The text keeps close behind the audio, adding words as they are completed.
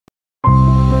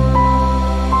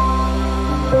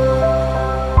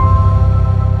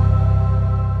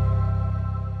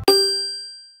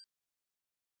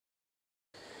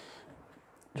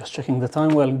Just checking the time.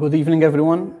 Well, good evening,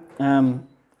 everyone.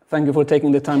 Thank you for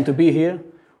taking the time to be here.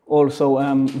 Also,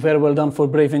 very well done for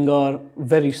braving our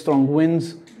very strong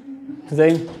winds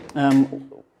today.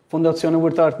 Fondazzjoni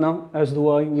Wirt Artna, as do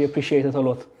I. We appreciate it a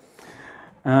lot.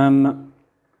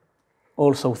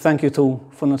 Also, thank you to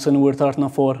Fondazzjoni Wirt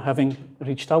Artna for having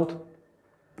reached out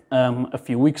a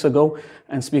few weeks ago.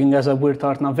 And speaking as a Wirt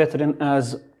Artna veteran,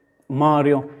 as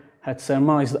Mario had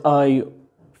surmised, I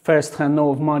first-hand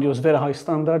know of Mario's very high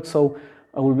standards, so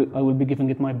I will be giving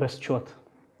it my best shot.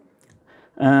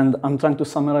 And I'm trying to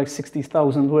summarize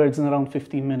 60,000 words in around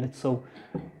 15 minutes, so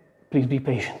please be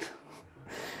patient.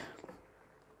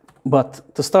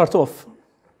 But to start off,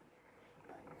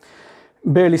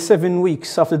 barely 7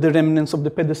 weeks after the remnants of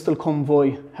the pedestal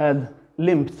convoy had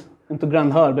limped into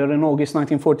Grand Harbour in August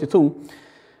 1942,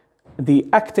 the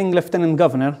acting Lieutenant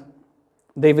Governor,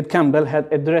 David Campbell,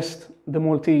 had addressed the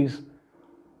Maltese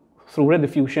through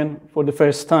rediffusion for the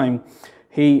first time.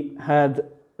 He had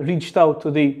reached out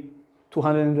to the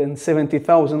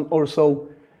 270,000 or so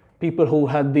people who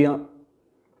had the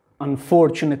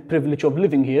unfortunate privilege of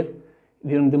living here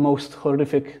during the most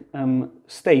horrific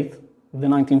state of the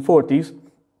 1940s.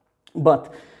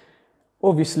 But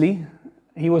obviously,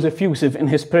 he was effusive in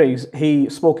his praise. He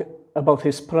spoke about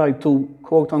his pride to,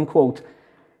 quote unquote,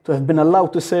 to have been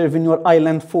allowed to serve in your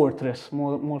island fortress.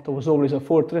 Malta was always a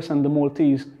fortress, and the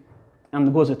Maltese and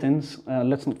the Gozetins,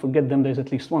 let's not forget them, there's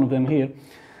at least one of them here.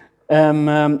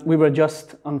 We were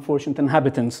just unfortunate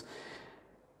inhabitants.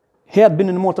 He had been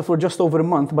in Malta for just over a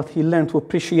month, but he learned to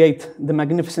appreciate the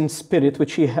magnificent spirit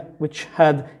which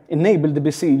had enabled the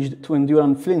besieged to endure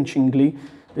unflinchingly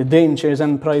the dangers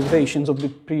and privations of the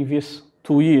previous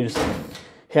 2 years.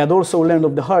 He had also learned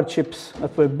of the hardships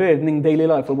that were burdening daily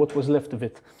life, or what was left of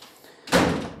it.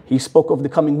 He spoke of the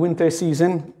coming winter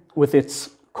season with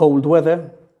its cold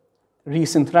weather,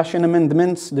 recent ration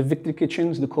amendments, the victory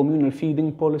kitchens, the communal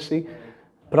feeding policy,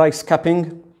 price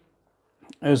capping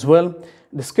as well,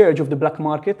 the scourge of the black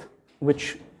market,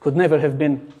 which could never have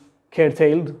been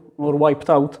curtailed or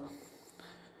wiped out.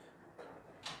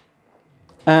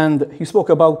 And he spoke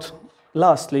about,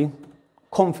 lastly,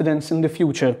 confidence in the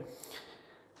future.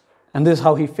 And this is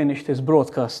how he finished his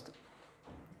broadcast.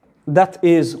 That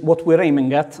is what we're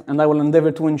aiming at, and I will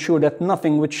endeavor to ensure that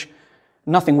nothing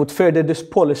would further this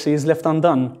policy is left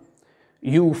undone.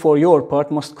 You, for your part,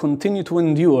 must continue to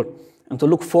endure and to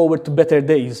look forward to better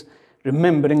days,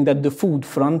 remembering that the food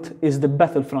front is the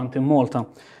battlefront in Malta,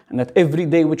 and that every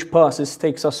day which passes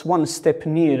takes us one step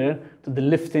nearer to the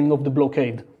lifting of the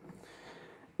blockade.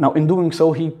 Now, in doing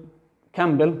so,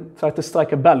 Campbell tried to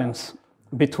strike a balance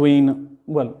between,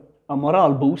 well, a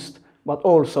morale boost, but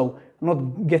also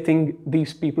not getting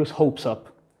these people's hopes up.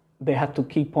 They had to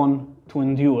keep on to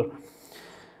endure.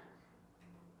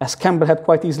 As Campbell had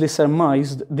quite easily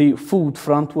surmised, the food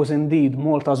front was indeed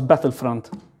Malta's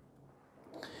battlefront.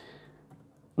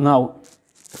 Now,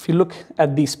 if you look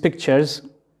at these pictures,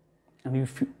 and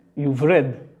if you've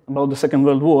read about the Second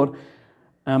World War,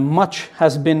 much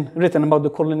has been written about the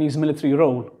colony's military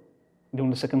role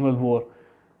during the Second World War.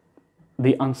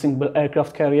 The unsinkable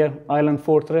aircraft carrier, island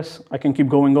fortress, I can keep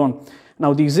going on.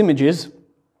 Now, these images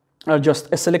are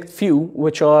just a select few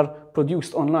which are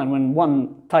produced online when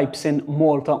one types in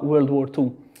Malta World War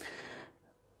II.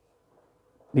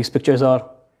 These pictures are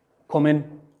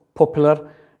common, popular.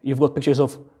 You've got pictures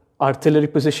of artillery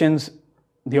positions,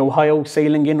 the Ohio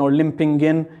sailing in or limping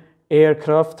in,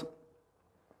 aircraft.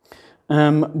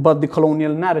 But the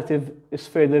colonial narrative is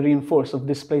further reinforced of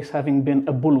this place having been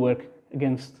a bulwark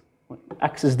against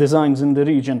Axis designs in the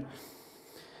region.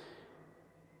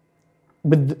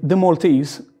 But the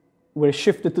Maltese were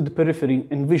shifted to the periphery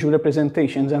in visual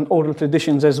representations and oral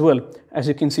traditions as well, as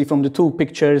you can see from the two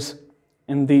pictures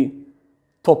in the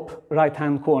top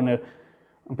right-hand corner.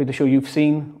 I'm pretty sure you've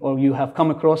seen or you have come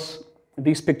across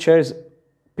these pictures,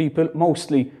 people,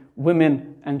 mostly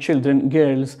women and children,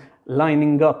 girls,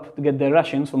 lining up to get their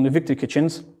rations from the victory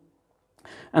kitchens,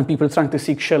 and people trying to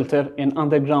seek shelter in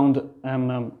underground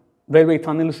railway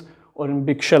tunnels or in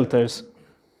big shelters.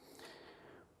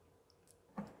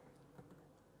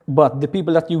 But the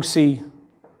people that you see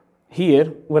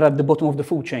here were at the bottom of the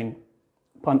food chain,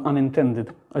 pun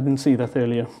unintended. I didn't see that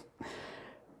earlier.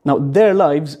 Now, their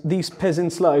lives, these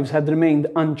peasants' lives, had remained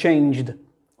unchanged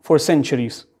for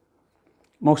centuries.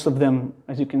 Most of them,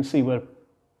 as you can see, were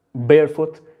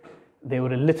barefoot. They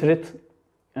were illiterate,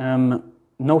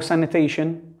 no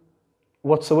sanitation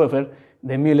whatsoever.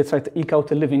 They merely tried to eke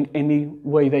out a living any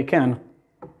way they can,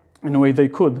 in a way they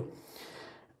could.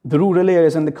 The rural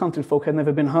areas and the country folk had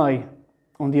never been high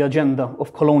on the agenda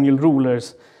of colonial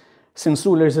rulers, since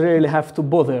rulers rarely have to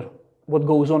bother what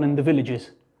goes on in the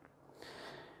villages.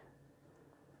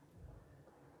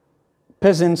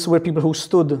 Peasants were people who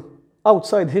stood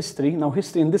outside history. Now,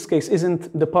 history in this case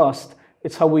isn't the past,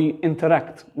 it's how we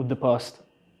interact with the past.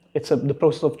 It's the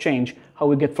process of change, how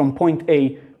we get from point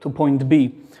A to point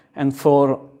B. And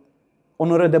for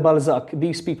Honoré de Balzac,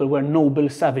 these people were noble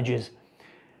savages.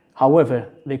 However,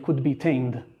 they could be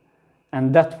tamed.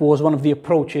 And that was one of the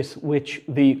approaches which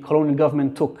the colonial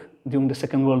government took during the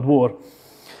Second World War.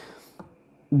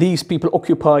 These people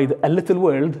occupied a little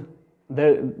world.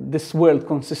 This world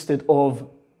consisted of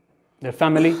their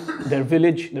family, their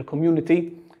village, their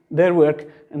community, their work,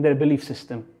 and their belief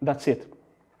system. That's it.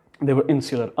 They were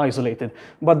insular, isolated.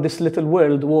 But this little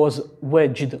world was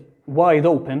wedged wide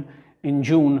open in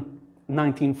June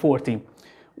 1940,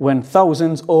 when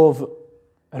thousands of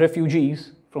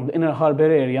refugees from the inner harbor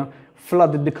area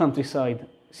flooded the countryside,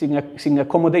 seeking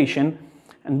accommodation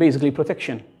and basically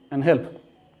protection and help.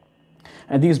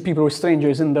 And these people were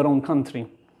strangers in their own country.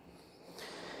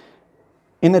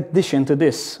 In addition to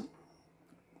this,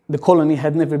 the colony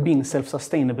had never been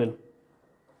self-sustainable.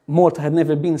 Malta had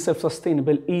never been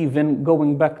self-sustainable, even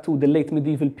going back to the late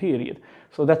medieval period.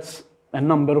 So that's a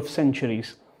number of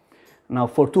centuries. Now,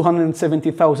 for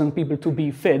 270,000 people to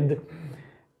be fed,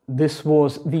 this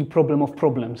was the problem of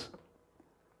problems.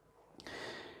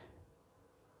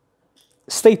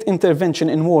 State intervention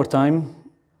in wartime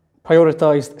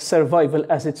prioritized survival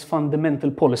as its fundamental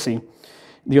policy.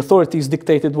 The authorities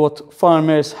dictated what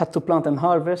farmers had to plant and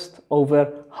harvest,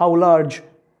 over how large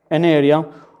an area.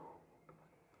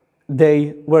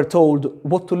 They were told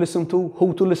what to listen to,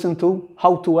 who to listen to,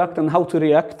 how to act and how to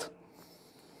react.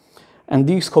 And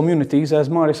these communities, as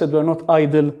Mari said, were not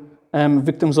idle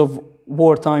victims of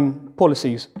wartime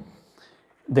policies.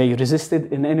 They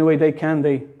resisted in any way they can.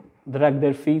 They dragged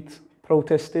their feet,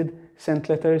 protested, sent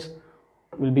letters.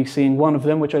 We'll be seeing one of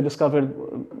them, which I discovered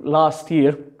last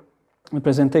year in the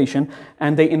presentation.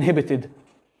 And they inhibited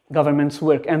government's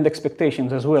work and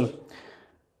expectations as well.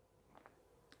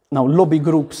 Now, lobby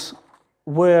groups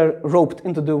were roped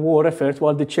into the war effort,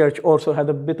 while the church also had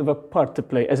a bit of a part to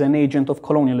play as an agent of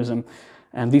colonialism.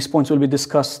 And these points will be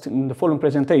discussed in the following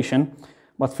presentation.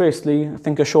 But firstly, I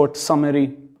think a short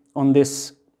summary on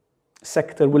this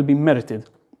sector will be merited.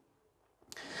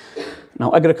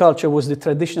 Now, agriculture was the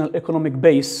traditional economic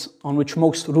base on which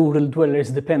most rural dwellers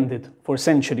depended for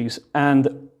centuries.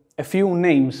 And a few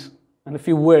names and a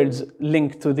few words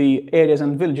linked to the areas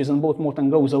and villages in both Malta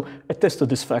and Gozo attest to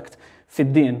this fact.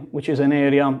 Fiddin, which is an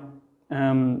area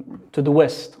to the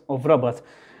west of Rabat,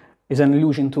 is an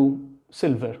allusion to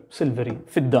silvery,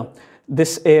 fidda.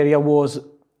 This area was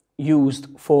used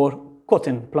for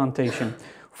cotton plantation.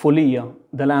 Folia,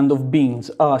 the land of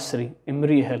beans. Asri,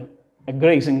 Imrihel, a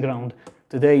grazing ground.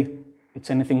 Today, it's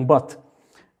anything but.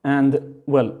 And,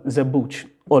 well, Zabuch,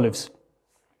 olives.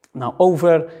 Now,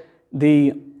 over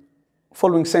the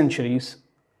following centuries,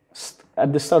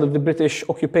 at the start of the British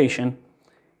occupation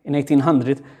in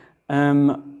 1800,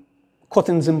 the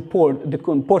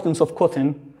importance of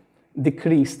cotton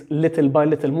decreased little by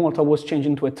little. Malta was changed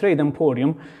into a trade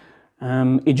emporium.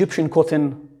 Egyptian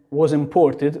cotton was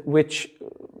imported, which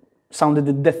sounded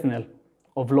the death knell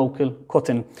of local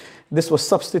cotton. This was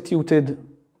substituted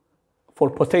for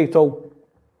potato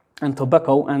and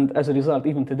tobacco, and as a result,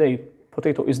 even today,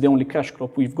 potato is the only cash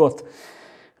crop we've got.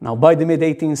 Now, by the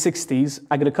mid-1860s,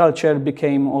 agriculture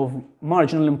became of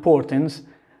marginal importance,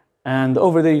 and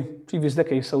over the previous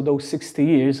decades, so those 60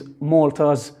 years,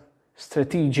 Malta's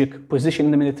strategic position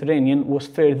in the Mediterranean was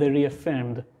further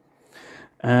reaffirmed.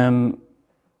 In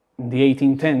the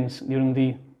 1810s, during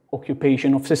the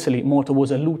occupation of Sicily, Malta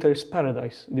was a looter's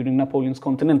paradise during Napoleon's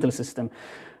continental system.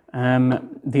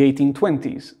 The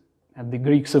 1820s, at the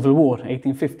Greek Civil War,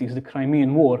 1850s, the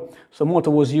Crimean War. So Malta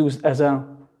was used as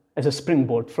a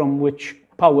springboard from which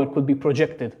power could be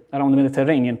projected around the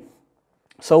Mediterranean.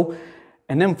 So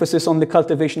an emphasis on the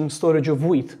cultivation and storage of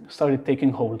wheat started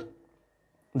taking hold.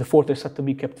 The fortress had to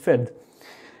be kept fed.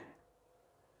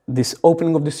 This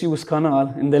opening of the Suez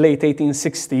Canal in the late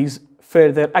 1860s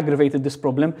further aggravated this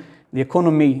problem. The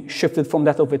economy shifted from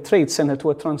that of a trade center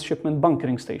to a transshipment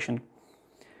bunkering station.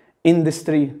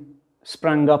 Industry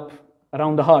sprang up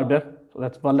around the harbor, so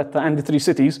that's Valletta and the three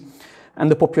cities, and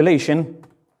the population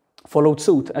followed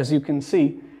suit. As you can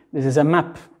see, this is a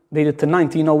map dated to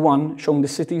 1901 showing the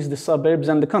cities, the suburbs,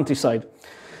 and the countryside.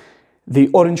 The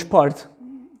orange part,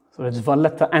 so that's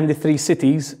Valletta and the three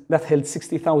cities, that held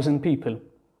 60,000 people.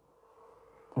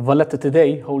 Valletta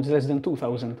today holds less than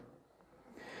 2,000.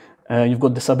 You've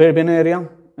got the suburban area,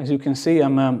 as you can see,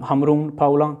 Hamrun,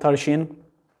 Paula, Tarshin,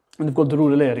 and you've got the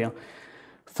rural area,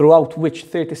 throughout which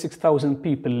 36,000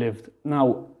 people lived.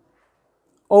 Now,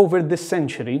 over this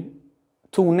century,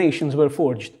 two nations were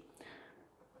forged.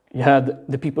 You had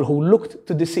the people who looked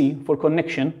to the sea for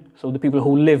connection, so the people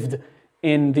who lived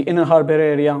in the inner harbour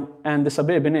area and the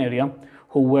suburban area,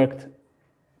 who worked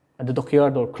at the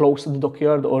dockyard or close to the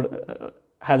dockyard or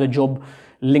had a job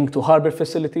linked to harbour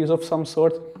facilities of some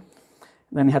sort.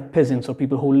 Then you had peasants or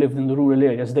people who lived in the rural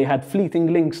areas. They had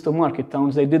fleeting links to market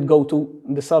towns. They did go to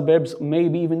the suburbs,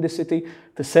 maybe even the city,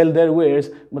 to sell their wares,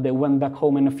 but they went back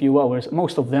home in a few hours.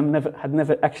 Most of them had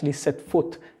never actually set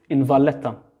foot in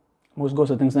Valletta. Most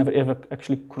Gothitans never ever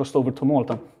actually crossed over to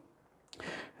Malta.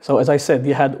 So as I said,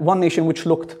 you had one nation which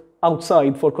looked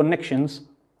outside for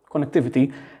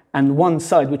connectivity, and one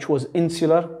side which was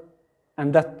insular,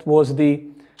 and that was the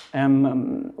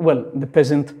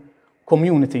peasant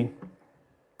community.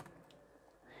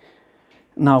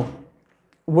 Now,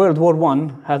 World War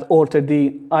I had altered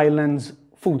the island's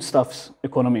foodstuffs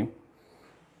economy.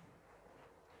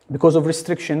 Because of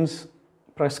restrictions,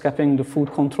 price capping, the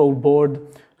Food Control Board,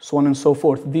 so on and so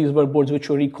forth. These were boards which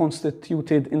were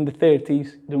reconstituted in the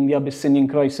 30s during the Abyssinian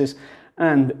crisis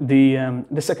and the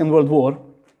Second World War.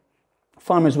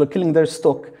 Farmers were killing their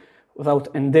stock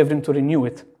without endeavoring to renew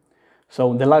it.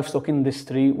 So the livestock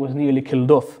industry was nearly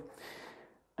killed off.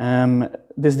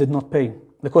 This did not pay.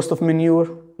 The cost of manure,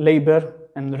 labor,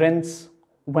 and rents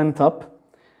went up.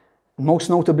 Most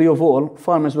notably of all,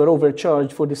 farmers were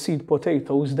overcharged for the seed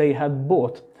potatoes they had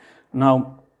bought.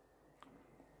 Now,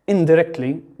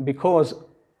 indirectly, because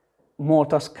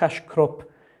Malta's cash crop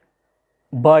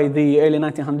by the early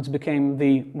 1900s became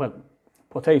the,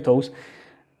 potatoes,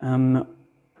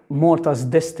 Malta's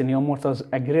destiny, or Malta's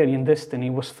agrarian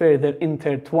destiny, was further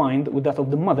intertwined with that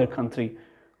of the mother country,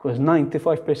 because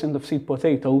 95% of seed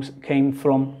potatoes came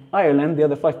from Ireland, the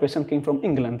other 5% came from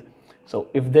England. So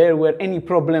if there were any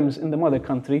problems in the mother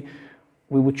country,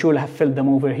 we would surely have felt them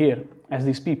over here, as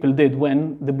these people did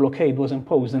when the blockade was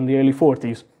imposed in the early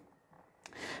 40s.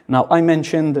 Now, I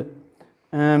mentioned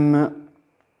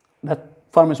that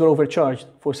farmers were overcharged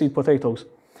for seed potatoes.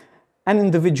 An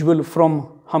individual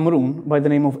from Hamrun by the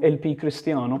name of LP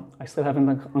Cristiano, I still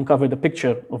haven't uncovered a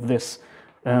picture of this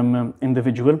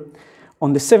individual.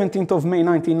 On the 17th of May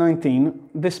 1919,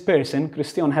 this person,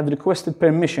 Cristiano, had requested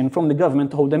permission from the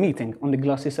government to hold a meeting on the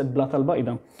glacis at Blat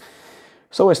al-Bajda,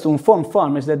 so as to inform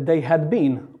farmers that they had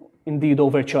been indeed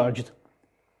overcharged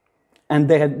and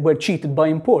they were cheated by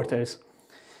importers.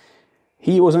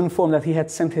 He was informed that he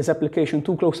had sent his application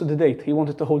too close to the date. He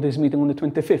wanted to hold his meeting on the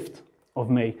 25th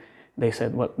of May. They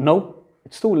said, well, no,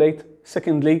 it's too late.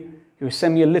 Secondly, you're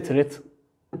semi-illiterate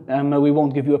and we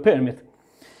won't give you a permit.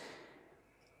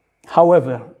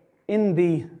 However, in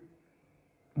the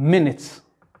minutes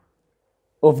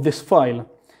of this file,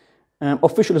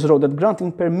 officials wrote that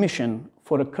granting permission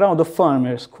for a crowd of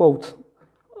farmers, quote,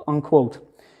 unquote,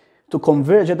 to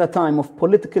converge at a time of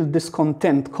political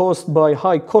discontent caused by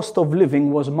high cost of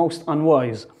living was most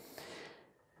unwise,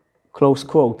 close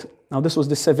quote. Now, this was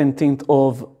the 17th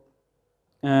of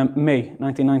May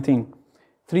 1919.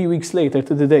 3 weeks later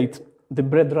to the date, the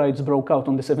bread riots broke out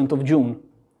on the 7th of June.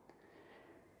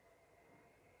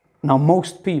 Now,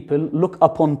 most people look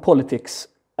upon politics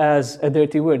as a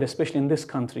dirty word, especially in this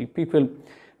country. People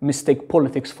mistake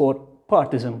politics for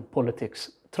partisan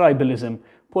politics, tribalism.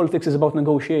 Politics is about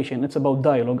negotiation, it's about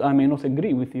dialogue. I may not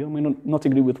agree with you, I may not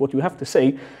agree with what you have to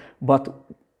say, but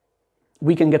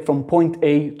we can get from point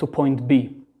A to point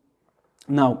B.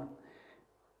 Now,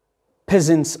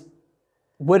 peasants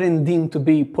weren't deemed to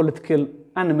be political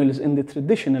animals in the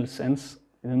traditional sense.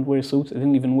 They didn't wear suits, they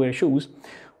didn't even wear shoes,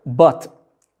 but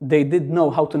they did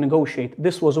know how to negotiate.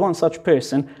 This was one such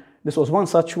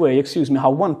way,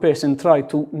 how one person tried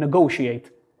to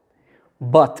negotiate,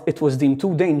 but it was deemed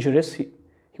too dangerous. He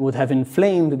would have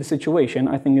inflamed the situation.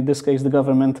 I think in this case the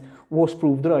government was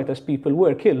proved right, as people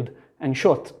were killed and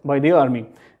shot by the army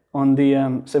on the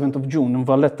 7th of June in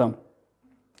Valletta.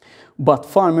 But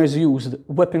farmers used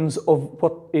weapons of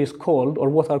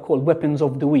what are called weapons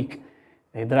of the weak.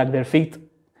 They drag their feet,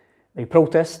 they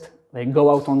protest, they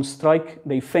go out on strike,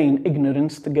 they feign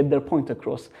ignorance to get their point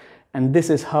across. And this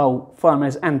is how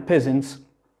farmers and peasants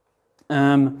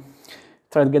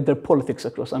try to get their politics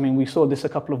across. I mean, we saw this a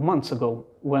couple of months ago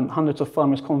when hundreds of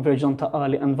farmers converged onto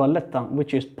Ali and Valletta,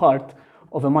 which is part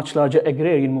of a much larger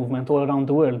agrarian movement all around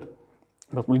the world.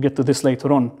 But we'll get to this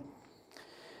later on.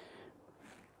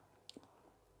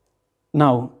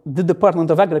 Now, the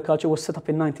Department of Agriculture was set up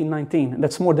in 1919.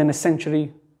 That's more than a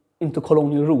century into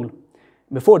colonial rule.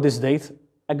 Before this date,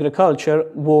 agriculture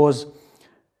was,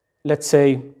 let's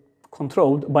say,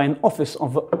 controlled by an office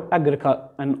of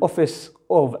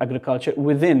agriculture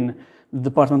within the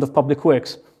Department of Public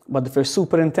Works. But the first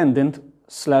superintendent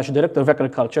 / director of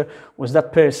agriculture was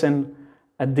that person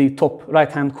at the top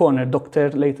right-hand corner,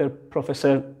 Dr. later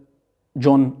Professor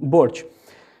John Borch.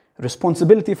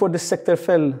 Responsibility for this sector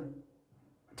fell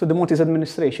to the Maltese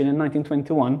administration in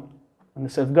 1921, when the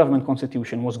self-government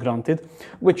constitution was granted,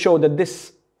 which showed that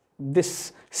this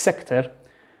sector,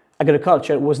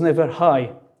 agriculture, was never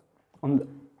high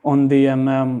on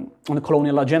the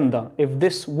colonial agenda. If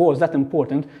this was that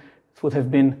important, it would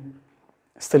have been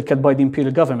still kept by the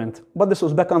imperial government. But this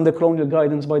was back under colonial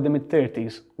guidance by the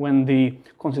mid-30s, when the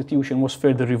constitution was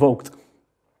further revoked.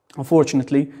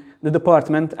 Unfortunately, the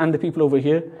department and the people over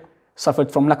here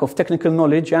suffered from lack of technical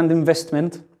knowledge and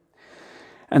investment,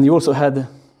 and you also had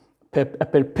a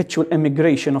perpetual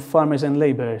emigration of farmers and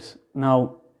laborers.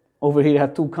 Now, over here you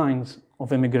had two kinds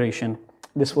of immigration.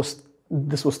 This was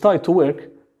tied to work,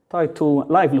 tied to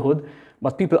livelihood,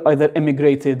 but people either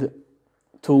emigrated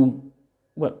to,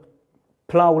 well,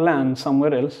 plow land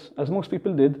somewhere else, as most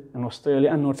people did in Australia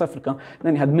and North Africa.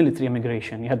 Then you had military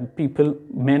immigration. You had people,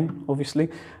 men obviously,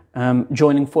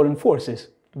 joining foreign forces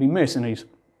to be mercenaries.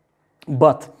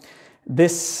 But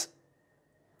this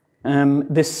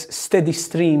steady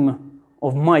stream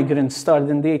of migrants started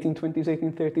in the 1820s,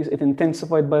 1830s. It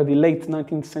intensified by the late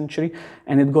 19th century,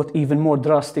 and it got even more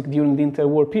drastic during the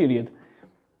interwar period.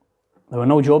 There were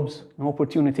no jobs, no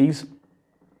opportunities.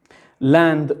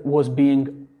 Land was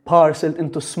being parceled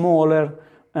into smaller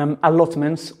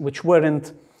allotments, which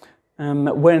weren't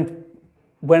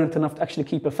enough to actually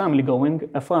keep a family going.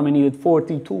 A farmer needed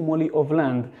 42 molly of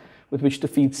land with which to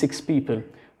feed 6 people.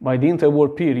 By the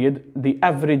interwar period, the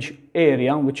average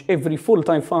area which every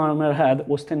full-time farmer had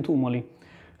was 10 tumoli.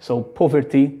 So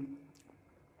poverty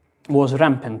was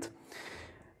rampant.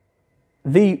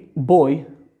 The boy,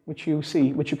 which you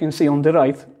can see on the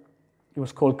right, he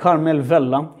was called Carmel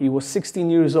Vella. He was 16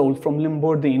 years old, from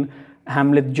Limbordine, a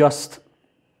hamlet just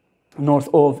north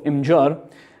of Imjar.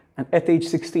 And at age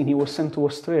 16, he was sent to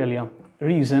Australia.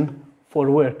 Reason?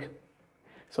 For work.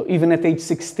 So even at age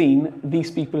 16,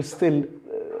 these people still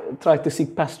tried to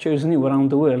seek pastures new around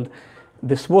the world.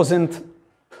 This wasn't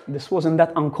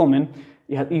that uncommon.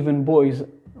 You had even boys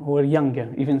who were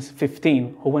younger, even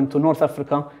 15, who went to North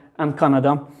Africa and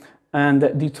Canada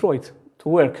and Detroit to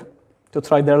work, to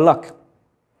try their luck.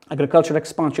 Agricultural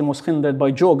expansion was hindered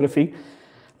by geography,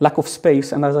 lack of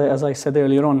space, and as I said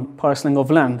earlier on, parceling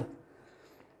of land.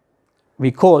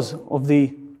 Because of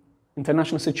the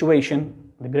international situation,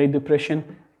 the Great Depression,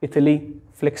 Italy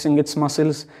flexing its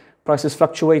muscles, prices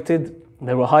fluctuated,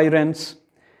 there were high rents,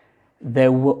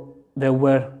 there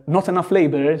were not enough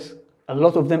laborers, a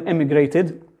lot of them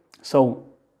emigrated, so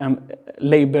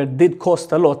labor did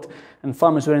cost a lot, and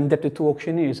farmers were indebted to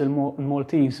auctioneers,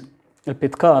 Maltese,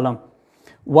 Pitkala.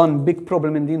 One big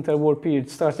problem in the interwar period,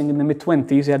 starting in the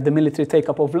mid-20s, you had the military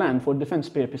take-up of land for defense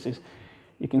purposes.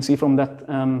 You can see from that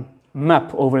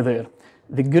map over there.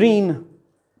 The green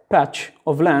patch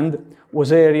of land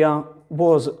was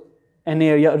an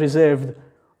area reserved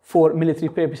for military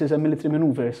purposes and military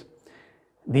maneuvers.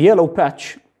 The yellow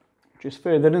patch, which is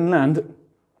further inland,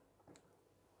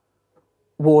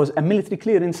 was a military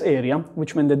clearance area,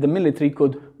 which meant that the military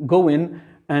could go in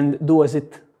and do as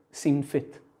it seemed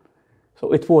fit.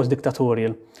 So it was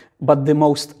dictatorial. But the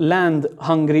most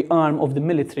land-hungry arm of the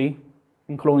military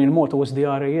in colonial Malta was the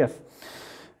RAF.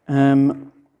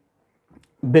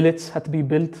 Billets had to be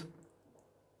built,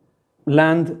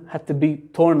 land had to be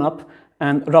torn up,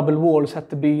 and rubble walls had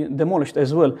to be demolished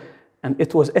as well. And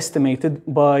it was estimated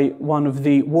by one of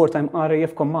the wartime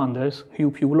RAF commanders,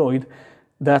 Hugh Pugh Lloyd,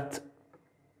 that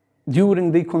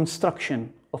during the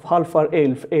construction of Hull Far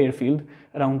airfield,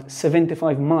 around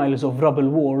 75 miles of rubble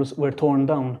walls were torn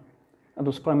down. That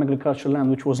was prime agricultural land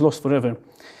which was lost forever.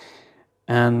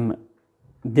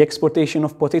 The exportation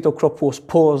of potato crop was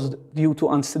paused due to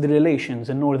unsteady relations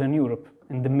in Northern Europe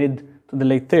in the mid to the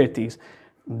late 30s.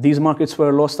 These markets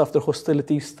were lost after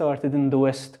hostilities started in the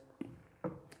West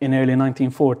in early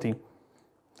 1940.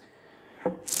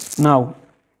 Now,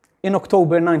 in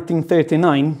October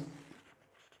 1939,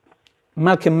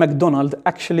 Malcolm MacDonald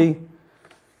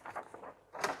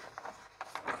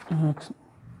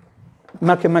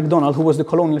Malcolm MacDonald, who was the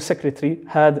colonial secretary,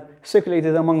 had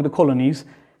circulated among the colonies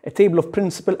a table of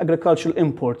principal agricultural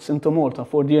imports into Malta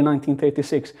for the year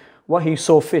 1936, why he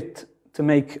saw fit to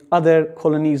make other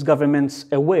colonies' governments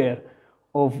aware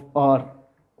of our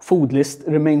food list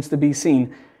remains to be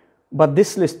seen. But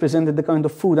this list presented the kind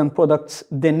of food and products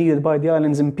they needed by the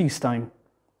islands in peacetime,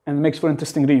 and it makes for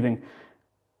interesting reading.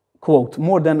 Quote,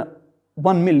 more than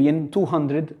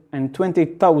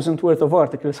 1,228,000 worth of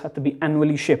articles had to be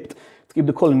annually shipped to keep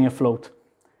the colony afloat.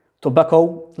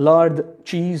 Tobacco, lard,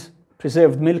 cheese,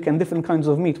 preserved milk, and different kinds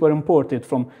of meat were imported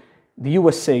from the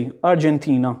USA,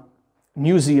 Argentina,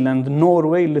 New Zealand,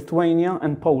 Norway, Lithuania,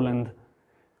 and Poland.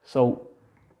 So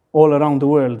all around the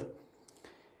world.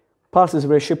 Parcels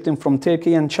were shipped in from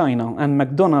Turkey and China, and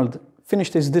MacDonald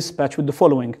finished his dispatch with the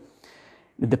following.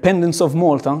 The dependence of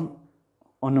Malta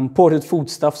on imported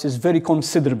foodstuffs is very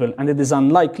considerable, and it is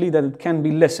unlikely that it can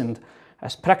be lessened,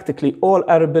 as practically all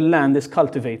arable land is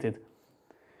cultivated.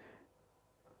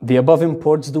 The above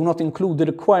imports do not include the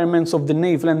requirements of the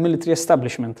naval and military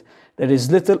establishment. There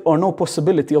is little or no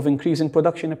possibility of increasing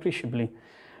production appreciably,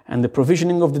 and the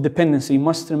provisioning of the dependency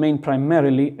must remain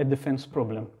primarily a defense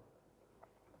problem.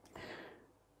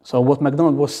 So what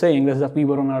MacDonald was saying is that we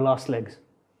were on our last legs.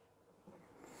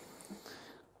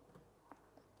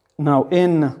 Now,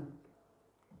 in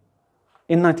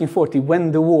 1940,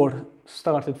 when the war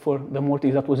started for the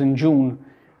Maltese, that was in June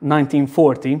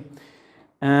 1940,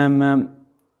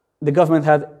 the government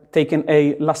had taken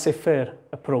a laissez-faire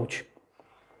approach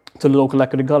to the local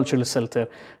agricultural sector.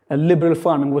 Liberal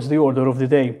farming was the order of the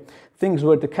day. Things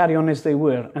were to carry on as they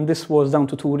were, and this was down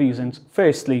to two reasons.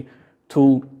 Firstly,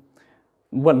 to,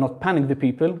 well, not panic the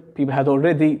people. People had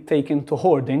already taken to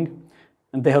hoarding,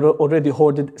 and they had already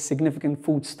hoarded significant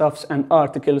foodstuffs and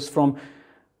articles from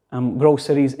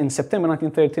groceries in September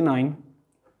 1939,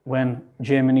 when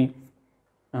Germany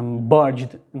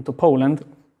barged into Poland,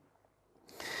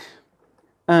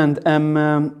 and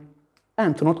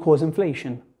to not cause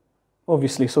inflation,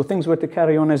 obviously. So things were to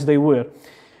carry on as they were.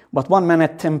 But one man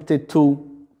attempted to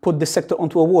put the sector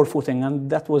onto a war footing, and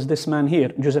that was this man here,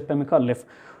 Giuseppe McAuliffe,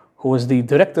 who was the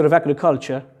Director of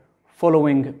Agriculture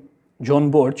following John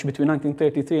Borch between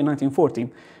 1933 and 1940.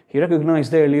 He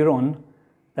recognized earlier on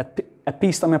that a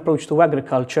peacetime approach to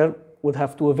agriculture would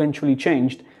have to eventually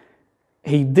change.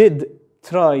 He did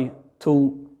try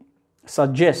to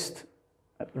suggest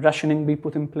rationing be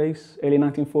put in place early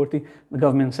 1940. The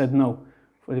government said no,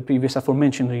 for the previous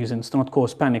aforementioned reasons, to not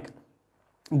cause panic.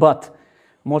 But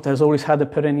Malta has always had a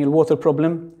perennial water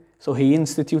problem, so he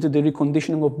instituted the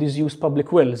reconditioning of disused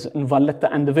public wells in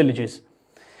Valletta and the villages,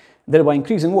 thereby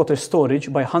increasing water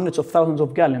storage by hundreds of thousands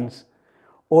of gallons,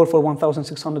 all for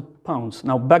 £1,600.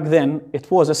 Now, back then,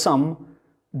 it was a sum,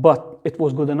 but it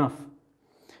was good enough.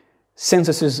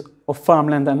 Censuses of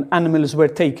farmland and animals were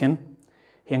taken.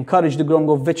 He encouraged the growing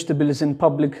of vegetables in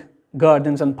public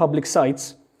gardens and public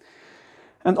sites,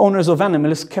 and owners of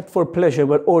animals kept for pleasure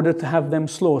were ordered to have them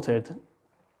slaughtered.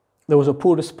 There was a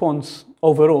poor response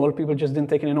overall. People just didn't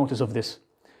take any notice of this.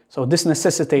 So this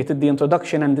necessitated the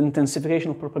introduction and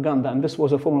intensification of propaganda, and this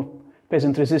was a form of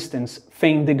peasant resistance,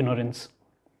 feigned ignorance.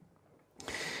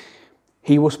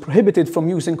 He was prohibited from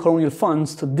using colonial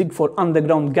funds to dig for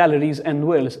underground galleries and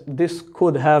wells. This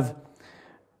could have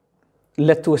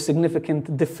led to a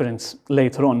significant difference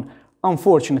later on.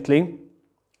 Unfortunately,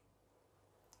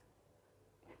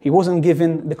 he wasn't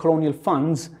given the colonial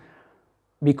funds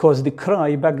because the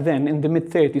cry back then in the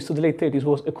mid-30s to the late 30s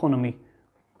was economy.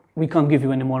 We can't give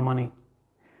you any more money.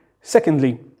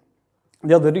 Secondly,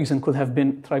 the other reason could have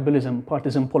been tribalism,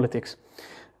 partisan politics.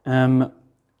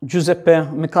 Giuseppe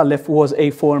McAuliffe was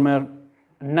a former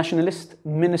nationalist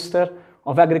minister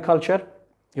of agriculture.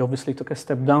 He obviously took a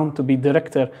step down to be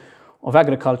director of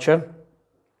agriculture.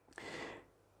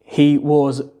 He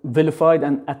was vilified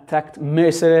and attacked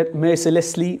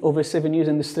mercilessly over 7 years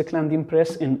in the Stricklandian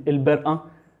press in Il Berqa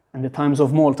and the Times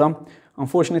of Malta.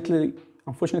 Unfortunately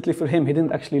for him, he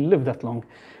didn't actually live that long.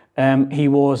 He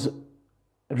was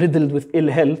riddled with ill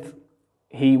health.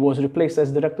 He was replaced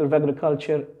as Director of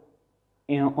Agriculture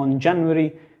on January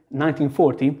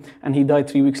 1940, and he died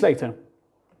 3 weeks later.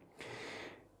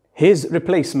 His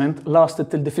replacement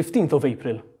lasted till the 15th of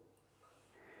April.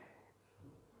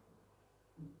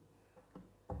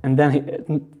 And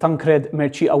then Tancred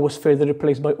Mercia was further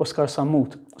replaced by Oscar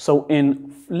Samut. So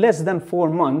in less than 4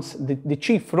 months, the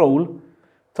chief role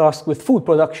tasked with food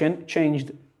production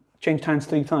changed hands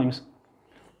 3 times.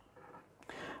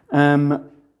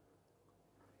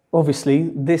 Obviously,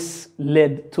 this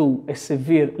led to a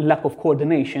severe lack of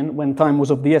coordination when time was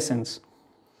of the essence.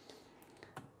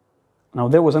 Now,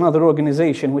 there was another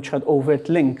organization which had overt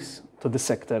links to the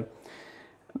sector,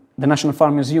 the National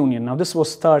Farmers Union. Now, this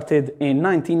was started in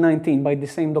 1919 by the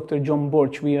same Dr. John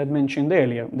Borch we had mentioned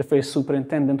earlier, the first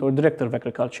superintendent or director of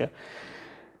agriculture.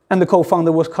 And the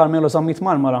co-founder was Carmelo Zammit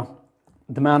Marmara,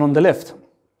 the man on the left.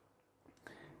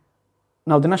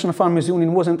 Now, the National Farmers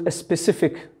Union wasn't a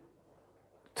specific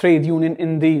trade union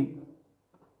in the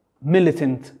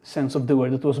militant sense of the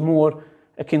word. It was more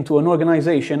akin to an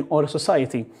organization or a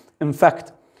society. In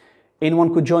fact,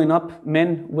 anyone could join up,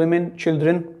 men, women,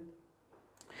 children,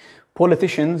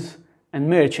 politicians, and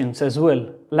merchants as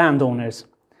well, landowners.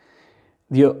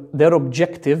 Their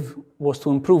objective was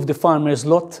to improve the farmers'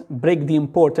 lot, break the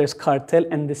importers' cartel,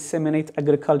 and disseminate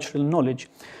agricultural knowledge.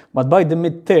 But by the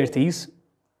mid-30s,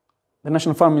 the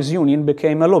National Farmers Union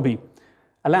became a lobby,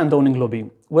 a landowning lobby,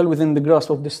 well within the grasp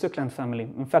of the Strickland family.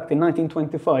 In fact, in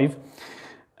 1925,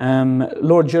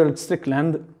 Lord Gerald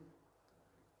Strickland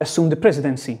assumed the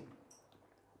presidency.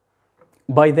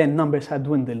 By then, numbers had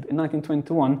dwindled. In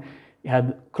 1921, you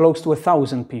had close to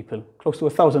 1,000 people, close to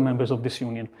 1,000 members of this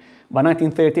union. By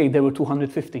 1938, there were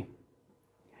 250,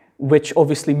 which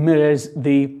obviously mirrors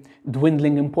the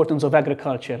dwindling importance of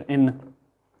agriculture in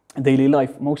daily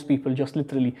life. Most people just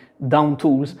literally down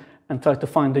tools and try to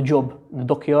find a job in the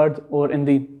dockyard or in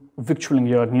the victualling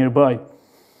yard nearby.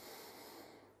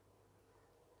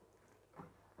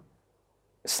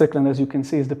 Strickland, as you can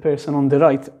see, is the person on the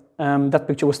right. That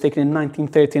picture was taken in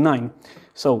 1939.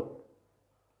 So,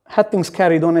 had things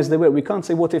carried on as they were, we can't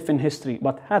say what if in history,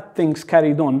 but had things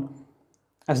carried on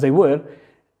as they were,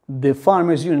 the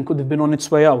Farmers' Union could have been on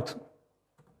its way out.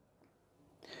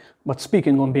 But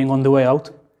speaking on being on the way out,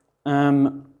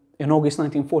 in August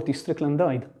 1940, Strickland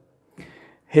died.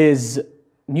 His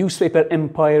newspaper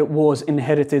empire was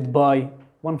inherited by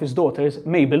one of his daughters,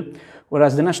 Mabel,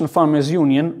 whereas the National Farmers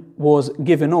Union was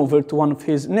given over to one of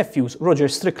his nephews, Roger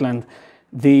Strickland,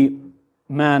 the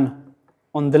man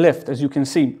on the left, as you can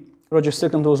see. Roger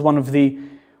Strickland was one of the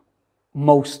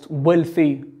most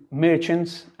wealthy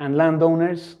merchants and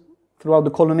landowners throughout the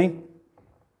colony,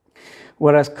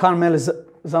 whereas Carmel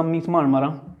Zammit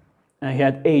Marmara, he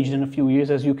had aged in a few years,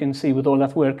 as you can see with all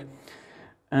that work,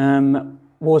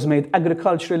 was made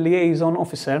agricultural liaison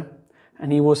officer,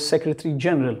 and he was Secretary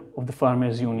General of the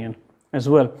Farmers Union as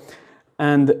well.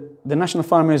 And the National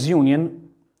Farmers Union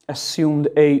assumed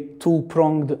a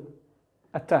two-pronged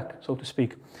attack, so to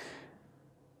speak.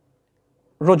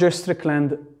 Roger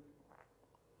Strickland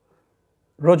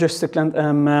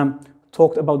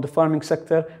talked about the farming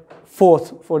sector,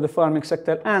 fought for the farming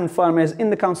sector and farmers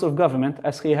in the Council of Government,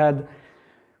 as he had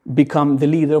become the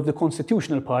leader of the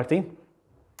Constitutional Party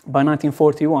by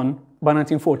 1940,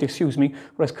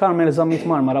 whereas Carmel Zammit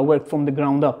Marmara worked from the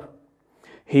ground up.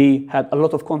 He had a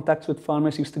lot of contacts with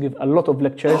farmers, he used to give a lot of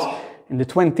lectures. In the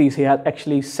 20s, he had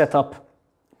actually set up,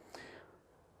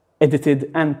 edited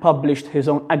and published his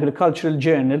own agricultural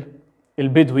journal, Il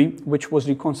Bidwi, which was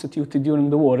reconstituted during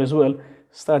the war as well,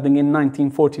 starting in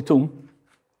 1942.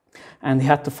 And he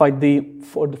had to fight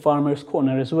for the farmers'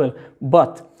 corner as well.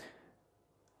 But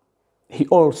he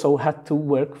also had to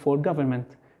work for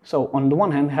government. So on the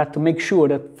one hand, he had to make sure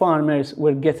that farmers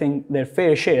were getting their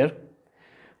fair share,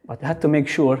 but he had to make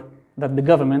sure that the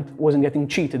government wasn't getting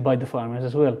cheated by the farmers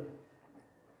as well.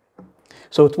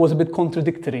 So it was a bit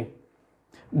contradictory.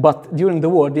 But during the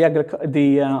war,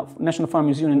 the National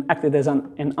Farmers Union acted as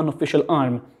an unofficial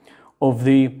arm of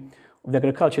the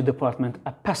Agriculture Department,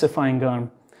 a pacifying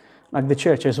arm, like the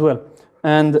church as well.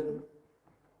 And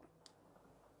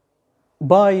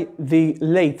by the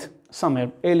late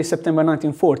summer, early September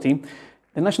 1940,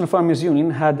 the National Farmers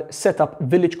Union had set up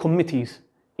village committees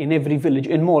in every village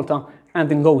in Malta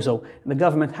and in Gozo. The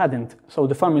government hadn't, so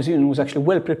the Farmers Union was actually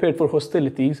well prepared for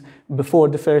hostilities before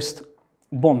the first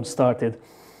bomb started.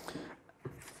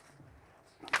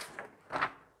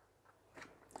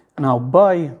 Now,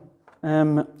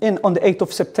 on the 8th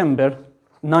of September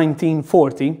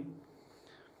 1940,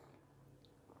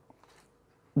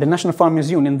 the National Farmers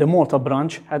Union, the Malta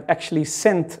branch, had actually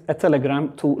sent a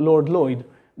telegram to Lord Lloyd,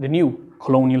 the new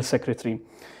colonial secretary.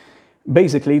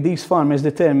 Basically, these farmers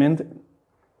determined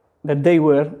that they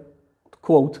were,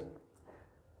 quote,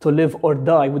 to live or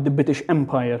die with the British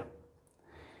Empire.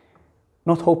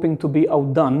 Not hoping to be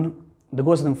outdone, the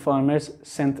Gosden farmers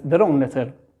sent their own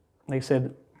letter. They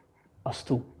said, us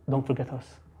too, don't forget us.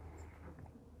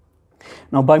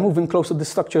 Now, by moving close to the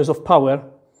structures of power,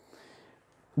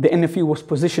 the NFU was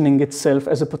positioning itself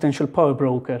as a potential power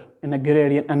broker in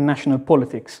agrarian and national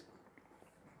politics.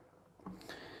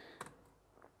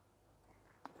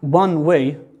 One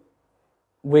way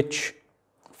which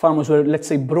farmers were, let's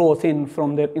say, brought in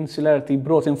from their insularity,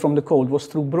 brought in from the cold, was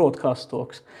through broadcast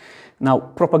talks. Now,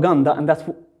 propaganda, and that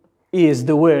is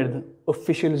the word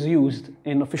officials used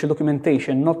in official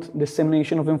documentation, not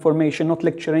dissemination of information, not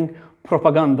lecturing,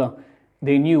 propaganda.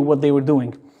 They knew what they were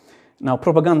doing. Now,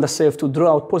 propaganda served to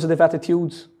draw out positive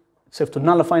attitudes, it served to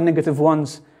nullify negative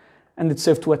ones, and it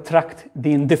served to attract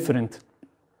the indifferent.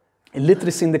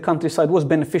 Illiteracy in the countryside was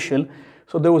beneficial,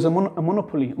 so there was a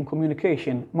monopoly on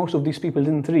communication. Most of these people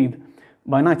didn't read.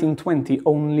 By 1920,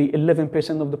 only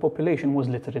 11% of the population was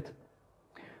literate.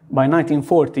 By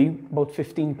 1940, about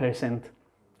 15%,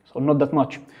 so not that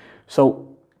much.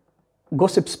 So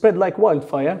gossip spread like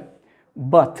wildfire,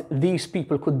 but these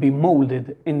people could be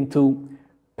molded into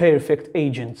perfect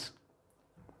agents.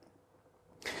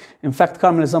 In fact,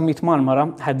 Carmel Zammit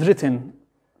Marmara had written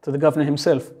to the governor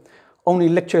himself, "Only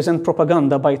lectures and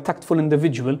propaganda by a tactful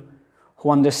individual who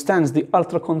understands the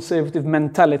ultra-conservative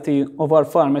mentality of our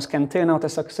farmers can turn out a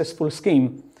successful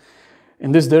scheme.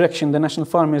 In this direction, the National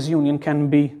Farmers Union can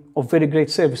be of very great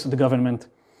service to the government.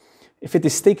 If it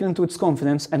is taken into its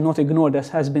confidence and not ignored as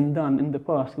has been done in the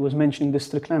past," he was mentioning the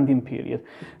Stricklandian period.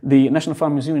 The National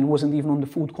Farmers Union wasn't even on the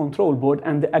Food Control Board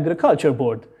and the Agriculture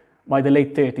Board by the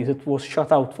late 30s. It was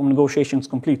shut out from negotiations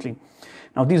completely.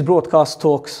 Now, these broadcast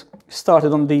talks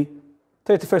started on the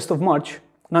 31st of March,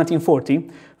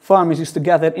 1940. Farmers used to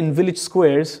gather in village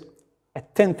squares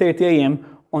at 10:30 a.m.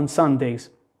 on Sundays,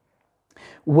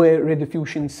 where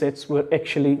rediffusion sets were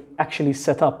actually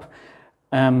set up.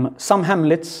 Some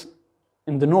hamlets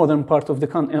in the northern part of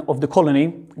the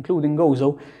colony, including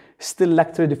Gozo, still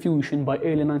lacked rediffusion by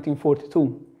early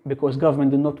 1942 because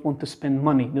government did not want to spend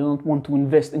money, they did not want to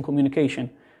invest in communication.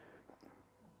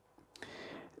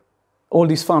 All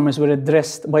these farmers were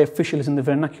addressed by officials in the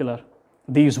vernacular.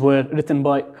 These were written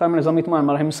by Carmel Zammit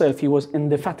Marmara himself. He was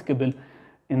indefatigable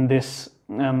in this,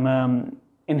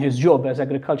 in his job as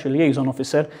agricultural liaison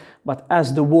officer. But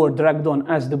as the war dragged on,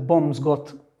 as the bombs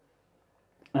got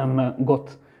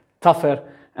tougher,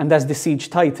 and as the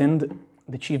siege tightened,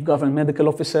 the chief government medical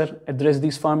officer addressed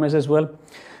these farmers as well.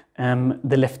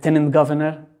 The lieutenant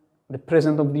governor, the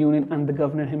president of the union, and the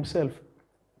governor himself.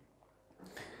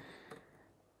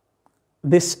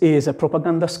 This is a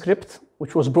propaganda script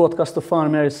which was broadcast to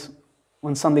farmers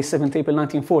on Sunday, 7th April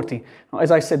 1940. Now, as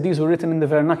I said, these were written in the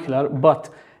vernacular, but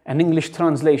an English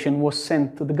translation was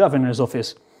sent to the governor's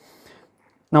office.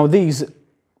 Now, these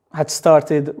had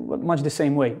started much the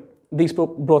same way. These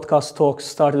broadcast talks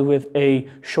started with a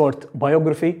short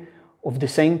biography of the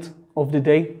saint of the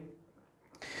day,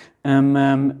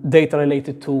 data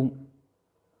related to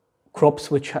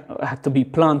crops which had to be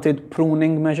planted,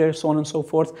 pruning measures, so on and so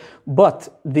forth.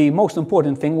 But the most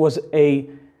important thing was a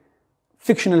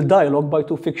fictional dialogue by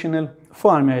two fictional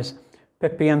farmers,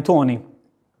 Pepe and Tony.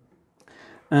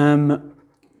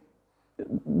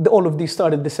 All of these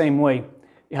started the same way.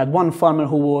 You had one farmer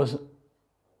who was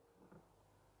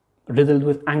riddled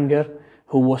with anger,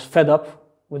 who was fed up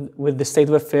with the state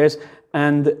of affairs,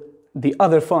 and the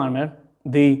other farmer,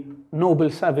 the noble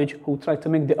savage, who tried to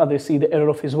make the other see the error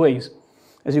of his ways.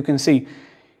 As you can see,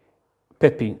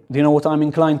 Pepe, do you know what I'm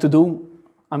inclined to do?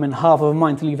 I'm in half of a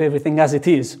mind to leave everything as it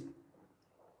is.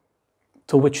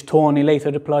 To which Tony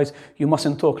later replies, "You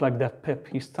mustn't talk like that, Pep.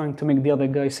 He's trying to make the other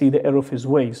guy see the error of his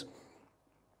ways."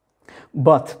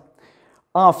 But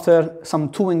after some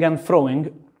toing and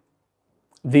froing,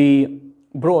 the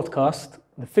broadcast,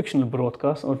 the fictional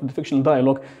broadcast, or the fictional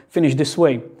dialogue, finished this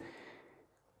way.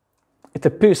 It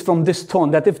appears from this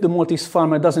tone that if the Maltese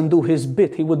farmer doesn't do his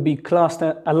bit, he would be classed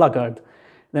a laggard.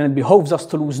 Then it behoves us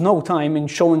to lose no time in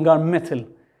showing our mettle,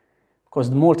 because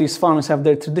the Maltese farmers have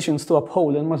their traditions to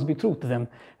uphold and must be true to them.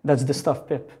 That's the stuff,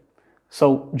 Pep.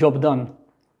 So, job done.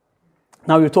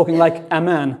 Now you're talking like a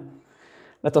man.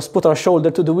 Let us put our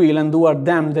shoulder to the wheel and do our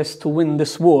damnedest to win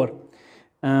this war.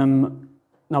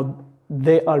 Now,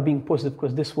 they are being positive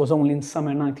because this was only in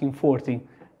summer 1940.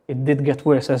 It did get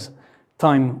worse as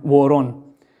time wore on.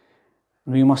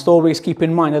 We must always keep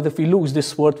in mind that if we lose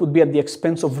this war, it would be at the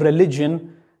expense of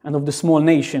religion and of the small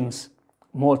nations,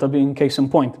 Malta being case in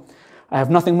point. I have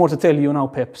nothing more to tell you now,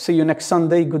 Pep. See you next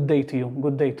Sunday. Good day to you.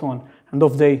 Good day, Ton. And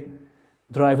off they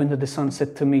drive into the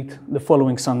sunset to meet the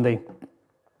following Sunday.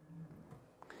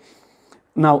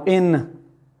 Now, in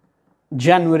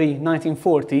January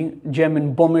 1940,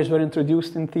 German bombers were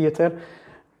introduced in theatre,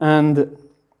 and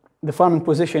the farming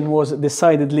position was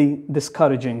decidedly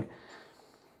discouraging.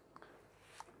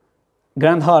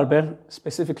 Grand Harbour,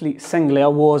 specifically Senglia,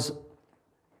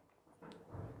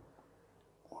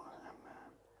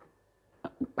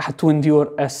 had to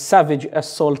endure a savage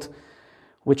assault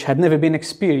which had never been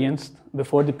experienced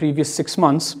before the previous 6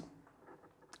 months.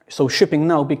 So shipping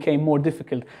now became more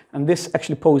difficult, and this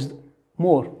actually posed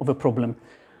more of a problem.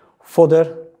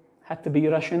 Fodder had to be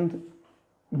rationed,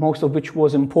 most of which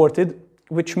was imported,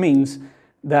 which means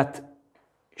that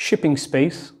shipping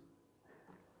space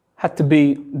had to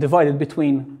be divided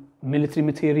between military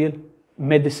material,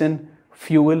 medicine,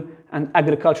 fuel, and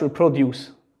agricultural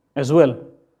produce as well.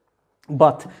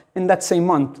 But in that same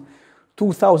month,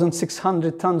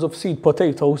 2,600 tons of seed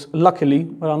potatoes, luckily,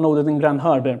 were unloaded in Grand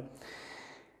Harbour.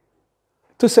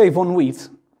 To save on wheat,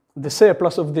 the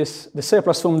surplus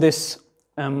from this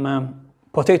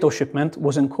potato shipment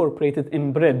was incorporated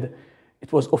in bread.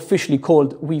 It was officially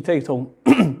called wheatato.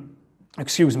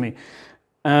 Excuse me.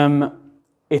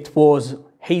 It was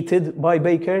hated by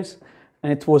bakers,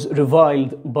 and it was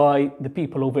reviled by the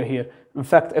people over here. In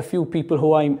fact, a few people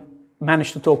who I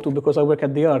managed to talk to, because I work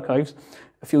at the archives,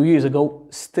 a few years ago,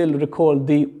 still recall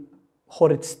the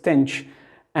horrid stench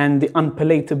and the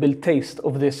unpalatable taste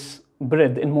of this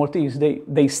bread. In Maltese,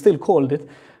 they still called it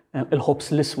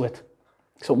il-ħobs l-iswed,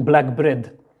 so black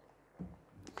bread.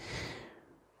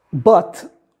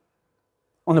 But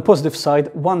on the positive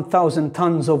side, 1,000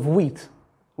 tons of wheat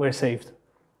were saved.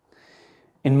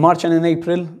 In March and in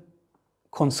April,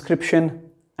 conscription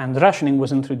and rationing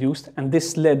was introduced, and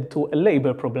this led to a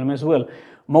labor problem as well.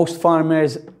 Most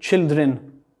farmers'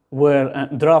 children were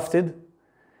drafted,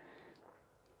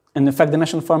 and in fact the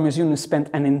National Farmers Union spent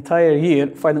an entire year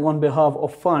fighting on behalf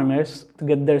of farmers to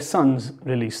get their sons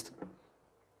released.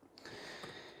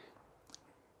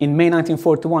 In May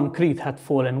 1941, Crete had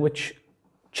fallen, which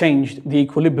changed the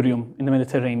equilibrium in the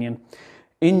Mediterranean.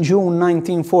 In June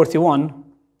 1941,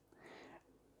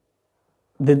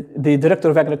 the Director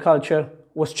of Agriculture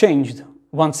was changed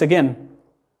once again.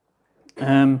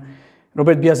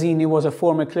 Robert Biasini was a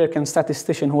former clerk and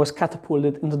statistician who was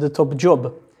catapulted into the top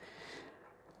job.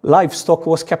 Livestock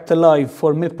was kept alive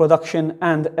for milk production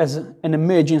and as an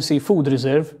emergency food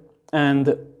reserve,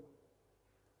 and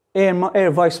Air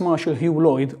Vice Marshal Hugh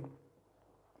Lloyd,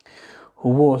 who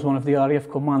was one of the RAF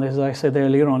commanders, as I said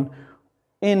earlier on,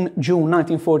 in June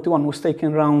 1941 was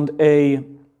taken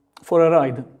for a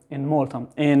ride in Malta,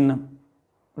 in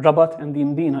Rabat and the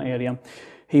Mdina area.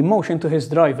 He motioned to his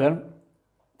driver,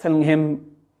 telling him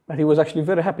that he was actually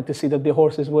very happy to see that the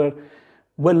horses were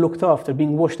well looked after,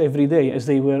 being washed every day, as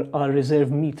they were our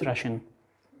reserve meat ration.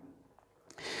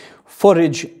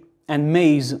 Forage and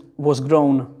maize was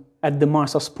grown at the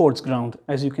Marsa Sports Ground.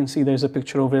 As you can see, there's a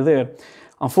picture over there.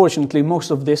 Unfortunately, most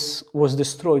of this was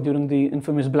destroyed during the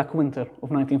infamous Black Winter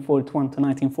of 1941 to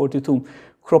 1942.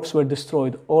 Crops were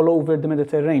destroyed all over the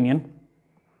Mediterranean,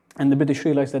 and the British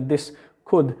realized that this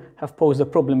could have posed a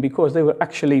problem because they were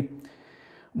actually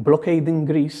blockading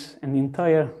Greece and the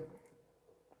entire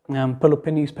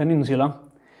Peloponnese Peninsula,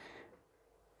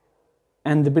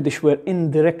 and the British were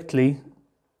indirectly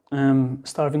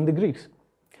starving the Greeks.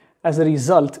 As a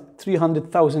result,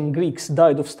 300,000 Greeks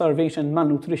died of starvation and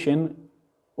malnutrition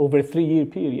over a 3-year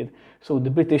period. So the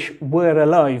British were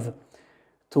alive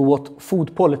to what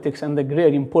food politics and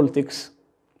agrarian politics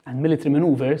and military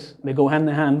maneuvers, they go hand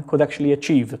in hand, could actually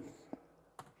achieve.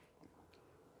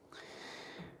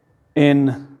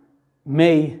 In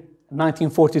May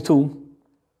 1942,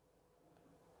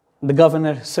 the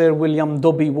governor, Sir William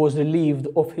Dobbie, was relieved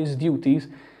of his duties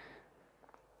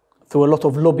through a lot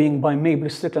of lobbying by Mabel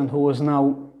Strickland, who was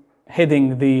now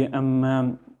heading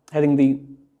the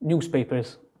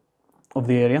newspapers of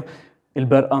the area, Il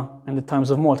Berqa and the Times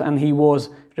of Malta, and he was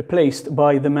replaced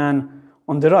by the man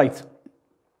on the right,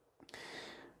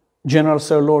 General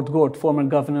Sir Lord Gort, former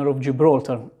governor of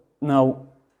Gibraltar. Now,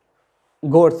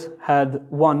 Gort had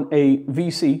won a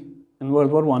VC in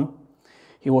World War I.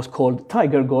 He was called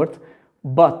Tiger Gort,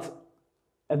 but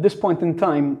at this point in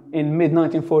time, in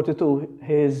mid-1942,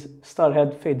 his star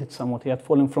had faded somewhat. He had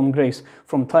fallen from grace.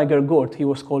 From Tiger Gort, he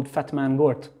was called Fat Man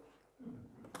Gort,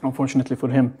 unfortunately for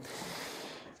him.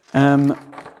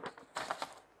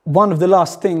 One of the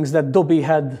last things that Dobbie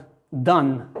had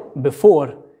done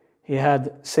before he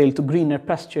had sailed to greener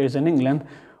pastures in England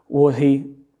was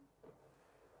he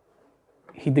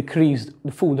decreased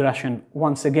the food ration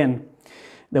once again.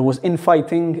 There was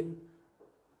infighting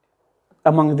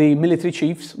among the military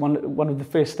chiefs. One of the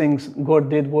first things Gort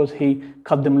did was he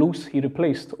cut them loose. He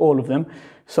replaced all of them.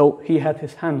 So he had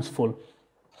his hands full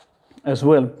as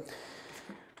well.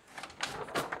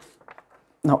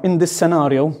 Now, in this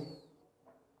scenario,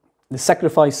 the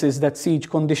sacrifices that siege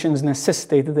conditions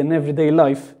necessitated in everyday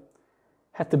life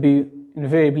had to be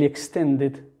invariably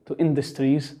extended to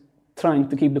industries trying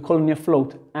to keep the colony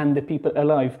afloat and the people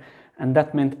alive, and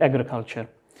that meant agriculture.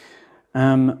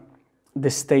 The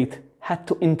state had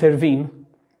to intervene.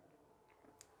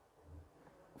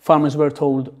 Farmers were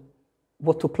told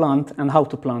what to plant and how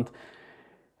to plant.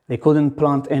 They couldn't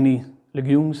plant any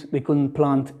legumes, they couldn't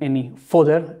plant any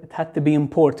fodder, it had to be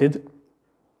imported.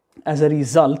 As a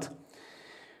result,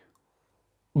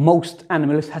 most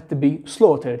animals had to be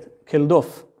slaughtered, killed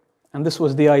off. And this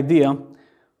was the idea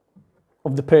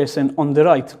of the person on the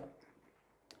right,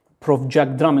 Prof.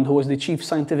 Jack Drummond, who was the chief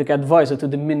scientific advisor to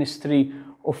the Ministry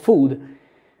of Food.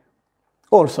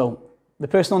 Also, the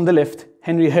person on the left,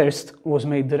 Henry Hurst, was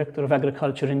made Director of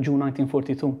Agriculture in June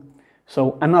 1942.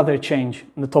 So another change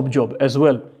in the top job as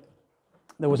well.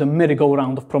 There was a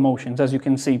merry-go-round of promotions, as you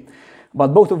can see. But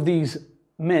both of these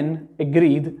men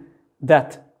agreed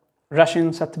that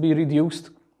Rations had to be reduced.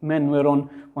 Men were on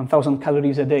 1,000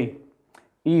 calories a day.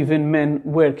 Even men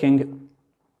working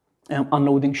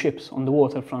unloading ships on the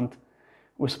waterfront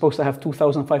were supposed to have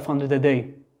 2,500 a day.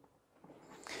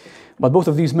 But both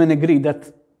of these men agreed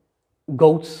that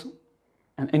goats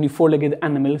and any four-legged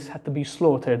animals had to be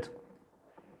slaughtered.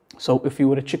 So if you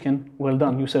were a chicken, well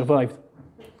done, you survived.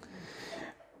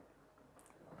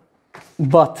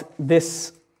 But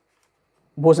this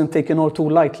wasn't taken all too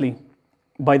lightly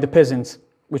by the peasants,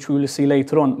 which we will see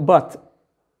later on. But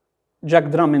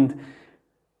Jack Drummond,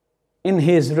 in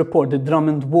his report, the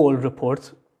Drummond-Wall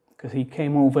report, because he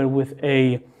came over with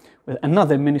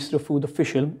another Ministry of Food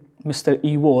official, Mr.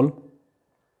 E. Wall,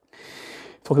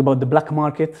 talked about the black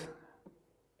market.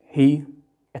 He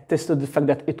attested the fact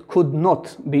that it could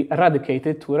not be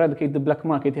eradicated. To eradicate the black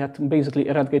market, you had to basically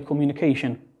eradicate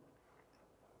communication.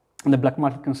 And the black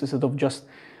market consisted of just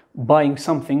buying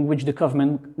something which the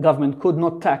government could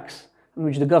not tax and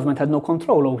which the government had no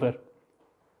control over.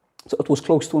 So it was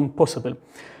close to impossible.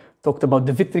 Talked about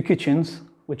the victory kitchens,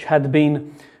 which had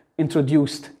been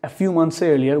introduced a few months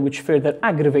earlier, which further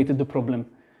aggravated the problem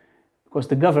because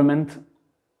the government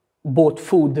bought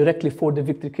food directly for the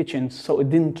victory kitchens, so it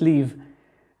didn't leave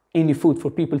any food for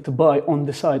people to buy on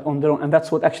the side, on their own, and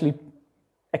that's what actually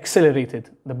accelerated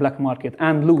the black market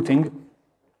and looting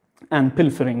and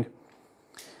pilfering.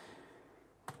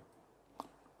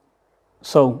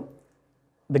 So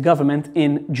the government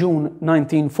in June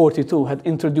 1942 had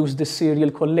introduced the cereal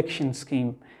collection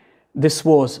scheme. This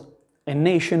was a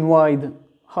nationwide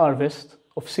harvest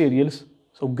of cereals,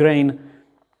 so grain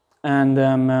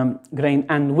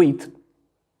and wheat.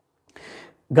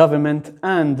 Government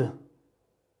and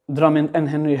Drummond and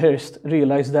Henry Hearst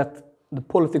realized that the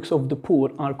politics of the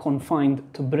poor are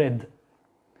confined to bread.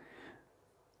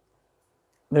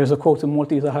 There's a quote in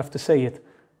Maltese, I have to say it,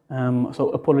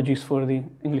 so apologies for the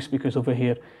English speakers over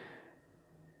here.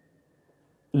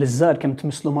 L-żgħar kemm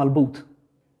tmisslu mal-but.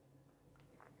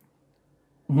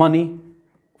 Money,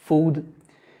 food,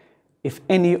 if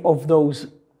any of those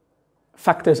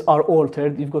factors are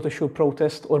altered, you've got a sure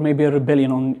protest or maybe a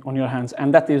rebellion on your hands.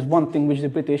 And that is one thing which the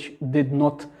British did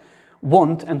not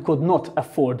want and could not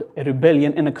afford, a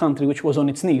rebellion in a country which was on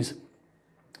its knees.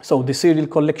 So the cereal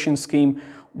collection scheme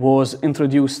was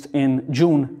introduced in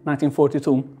June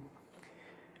 1942.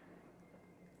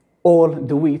 All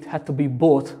the wheat had to be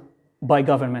bought by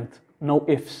government. No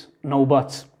ifs, no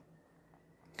buts.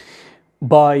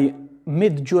 By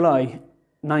mid-July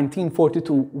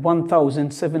 1942,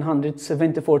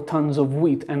 1,774 tons of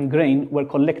wheat and grain were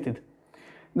collected.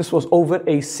 This was over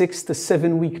a 6 to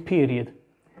 7 week period.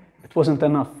 It wasn't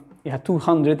enough. You had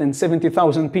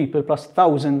 270,000 people plus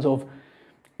thousands of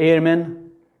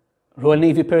airmen, Royal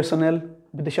Navy personnel,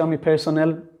 British Army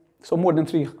personnel, so more than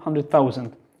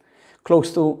 300,000.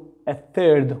 Close to a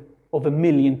third of 1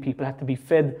 million people had to be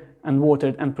fed and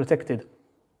watered and protected.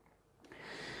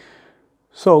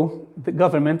 So the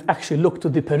government actually looked to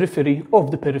the periphery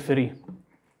of the periphery,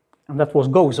 and that was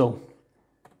Gozo.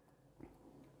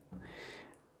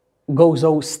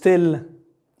 Gozo still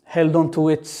held on to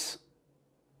its,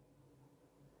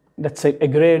 let's say,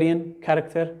 agrarian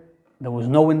character. There was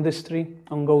no industry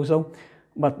on Gozo,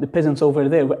 but the peasants over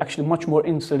there were actually much more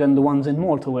insular than the ones in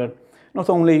Malta were. Not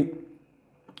only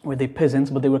were they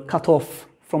peasants, but they were cut off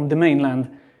from the mainland,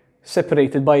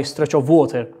 separated by a stretch of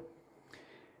water.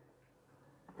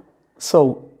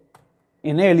 So,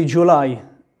 in early July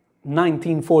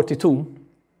 1942,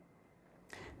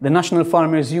 the National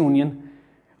Farmers Union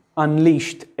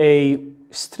unleashed a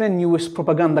strenuous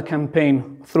propaganda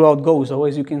campaign throughout Gozo.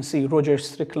 As you can see, Roger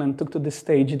Strickland took to the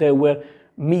stage. There were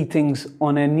meetings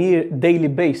on a near daily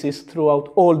basis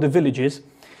throughout all the villages.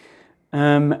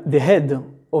 The head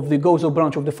of the Gozo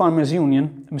branch of the Farmers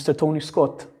Union, Mr. Tony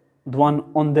Scott, the one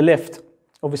on the left,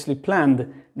 obviously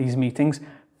planned these meetings.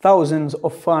 Thousands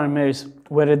of farmers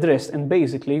were addressed, and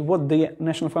basically what the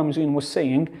National Farmers Union was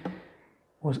saying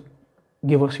was,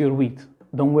 give us your wheat.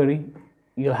 Don't worry,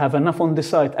 you'll have enough on the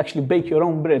side to actually bake your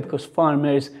own bread, because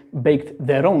farmers baked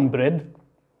their own bread.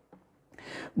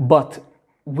 But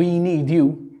we need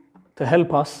you to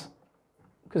help us,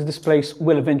 because this place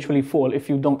will eventually fall if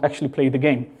you don't actually play the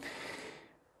game.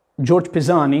 George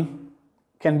Pisani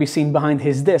can be seen behind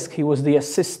his desk. He was the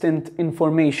Assistant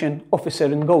Information Officer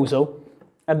in Gozo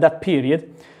at that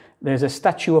period. There's a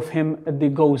statue of him at the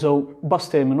Gozo bus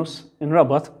terminus in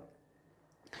Rabat.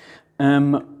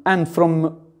 And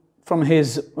from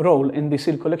his role in the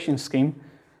cereal collection scheme,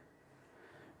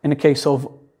 in a case of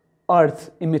art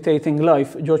imitating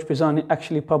life, George Pisani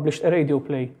actually published a radio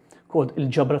play called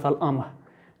Il-Ġabra tal-Qamh,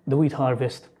 the wheat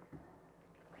harvest.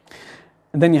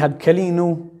 And then you had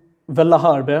Kalinu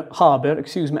Harbour,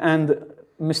 and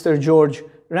Mr. George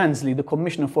Ransley, the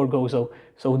commissioner for Gozo.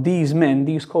 So these men,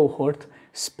 these cohort,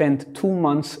 spent 2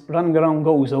 months running around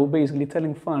Gozo, basically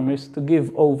telling farmers to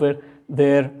give over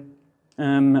their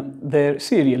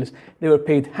cereals. They were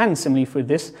paid handsomely for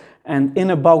this, and in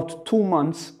about 2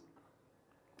 months,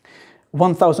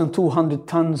 1,200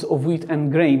 tons of wheat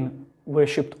and grain were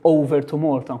shipped over to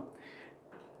Malta.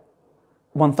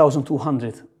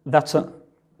 1,200. That's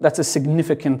a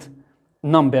significant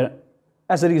number.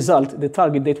 As a result, the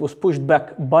target date was pushed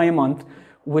back by a month,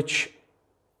 which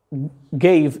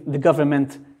gave the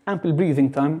government ample breathing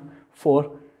time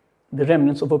for the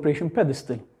remnants of Operation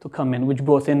Pedestal to come in, which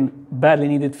brought in badly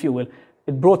needed fuel.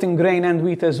 It brought in grain and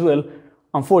wheat as well.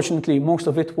 Unfortunately, most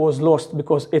of it was lost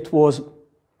because it was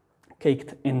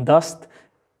caked in dust.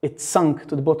 It sunk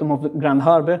to the bottom of the Grand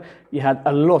Harbour. You had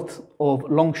a lot of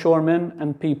longshoremen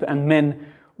and people and men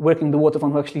working the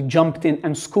waterfront who actually jumped in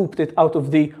and scooped it out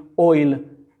of the oil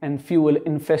and fuel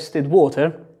infested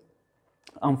water.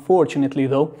 Unfortunately,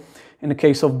 though, in the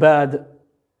case of bad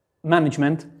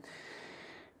management,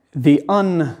 the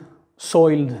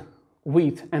unsoiled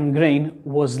wheat and grain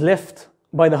was left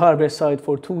by the harbour side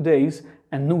for 2 days,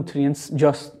 and nutrients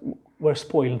just were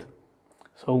spoiled.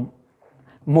 So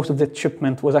most of that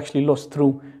shipment was actually lost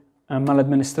through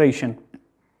maladministration.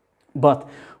 But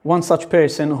one such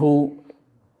person who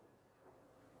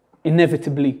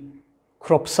inevitably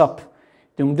crops up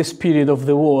during this period of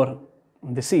the war,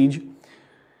 the siege,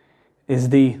 is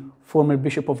the former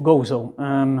Bishop of Gozo,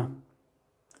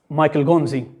 Michael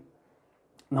Gonzi.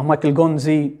 Now, Michael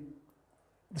Gonzi,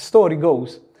 the story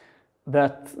goes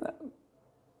that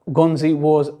Gonzi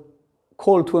was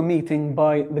called to a meeting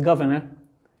by the governor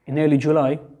in early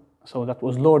July, so that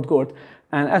was Lord Gort,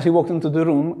 and as he walked into the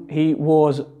room, he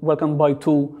was welcomed by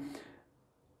two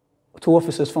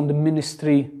officers from the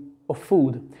Ministry of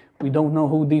Food. We don't know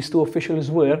who these two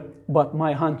officials were, but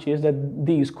my hunch is that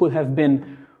these could have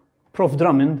been Prof.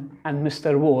 Drummond and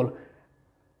Mr. Wall.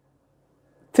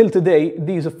 Till today,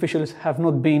 these officials have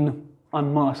not been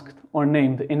unmasked or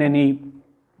named in any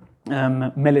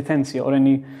militancia or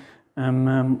any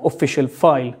official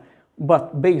file.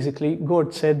 But basically,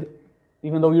 Gort said,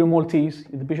 even though you're Maltese,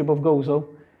 you're the Bishop of Gozo,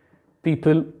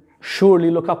 people surely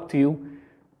look up to you.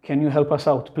 Can you help us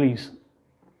out, please?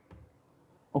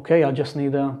 Okay, I just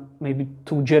need maybe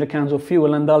 2 jerrycans of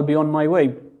fuel and I'll be on my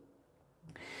way.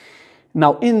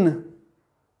 Now, in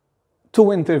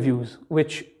 2 interviews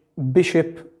which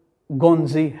Bishop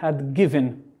Gonzi had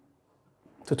given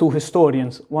to 2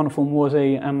 historians, one of whom was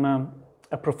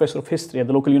a professor of history at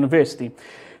the local university,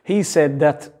 he said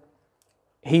that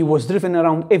he was driven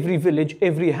around every village,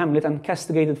 every hamlet, and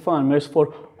castigated farmers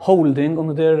for holding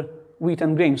on their wheat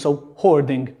and grain, so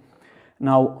hoarding.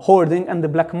 Now, hoarding and the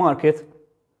black market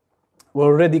were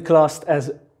already classed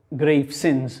as grave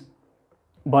sins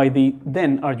by the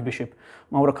then Archbishop,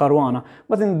 Maura Caruana.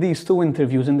 But in these 2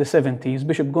 interviews in the 70s,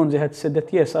 Bishop Gonzi had said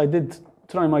that, yes, I did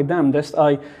try my damnedest,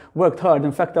 I worked hard.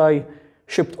 In fact, I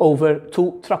shipped over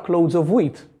 2 truckloads of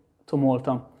wheat to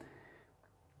Malta.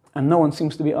 And no one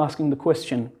seems to be asking the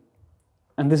question,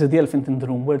 and this is the elephant in the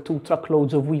room, were 2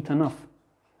 truckloads of wheat enough?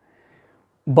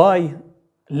 By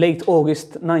late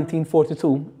August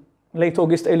 1942, late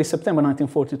August, early September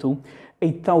 1942,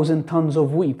 8,000 tons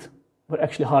of wheat were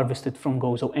actually harvested from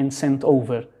Gozo and sent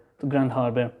over to Grand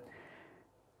Harbour.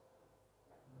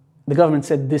 The government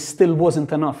said this still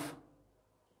wasn't enough.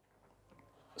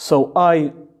 So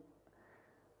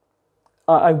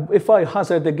if I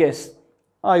hazard a guess,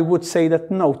 I would say that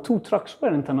no, 2 trucks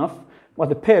weren't enough,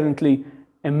 but apparently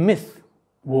a myth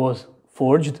was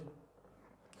forged.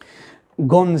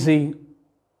 Gonzi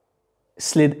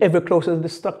slid ever closer to the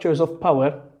structures of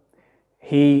power.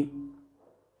 He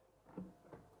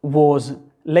was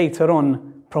later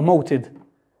on promoted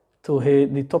to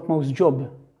the topmost job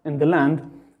in the land,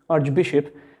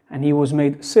 Archbishop, and he was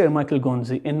made Sir Michael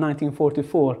Gonzi in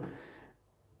 1944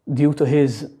 due to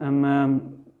his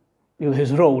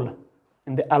role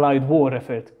in the Allied war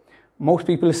effort. Most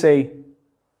people say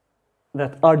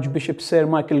that Archbishop Sir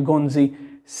Michael Gonzi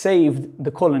saved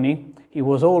the colony. He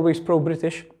was always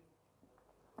pro-British,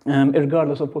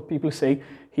 regardless of what people say.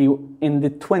 In the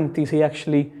 20s, he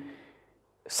actually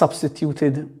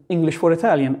substituted English for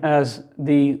Italian as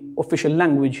the official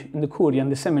language in the Curia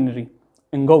and the seminary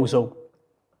in Gozo.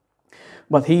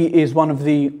 But he is one of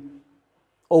the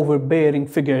overbearing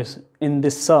figures in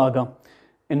this saga.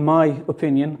 In my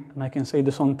opinion, and I can say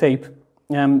this on tape,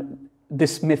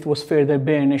 this myth was further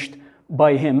burnished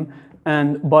by him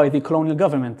and by the colonial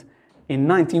government. In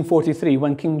 1943,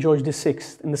 when King George VI,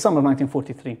 in the summer of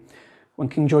 1943, when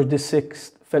King George VI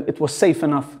felt it was safe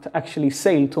enough to actually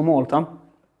sail to Malta,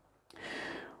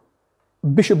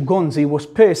 Bishop Gonzi was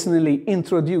personally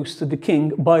introduced to the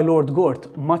king by Lord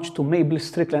Gort, much to Mabel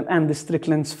Strickland and the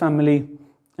Strickland's family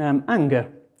anger,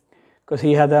 because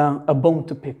he had a bone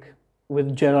to pick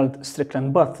with Gerald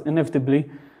Strickland. But inevitably,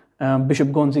 Bishop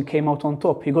Gonzi came out on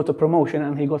top. He got a promotion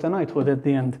and he got a knighthood at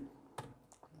the end.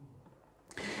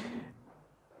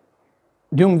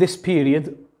 During this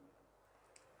period,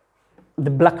 the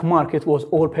black market was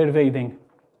all pervading.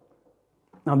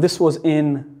 Now, this was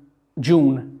in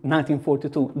June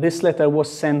 1942. This letter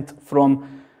was sent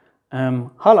from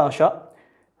Halasha.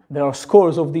 There are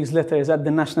scores of these letters at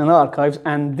the National Archives,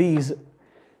 and these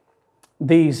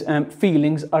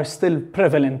feelings are still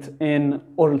prevalent in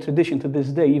oral tradition to this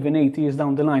day, even 80 years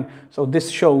down the line. So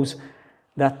this shows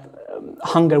that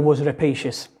hunger was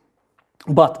rapacious.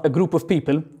 But a group of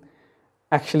people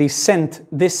actually sent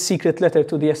this secret letter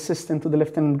to the assistant to the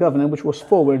lieutenant governor, which was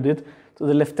forwarded to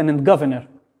the lieutenant governor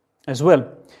as well.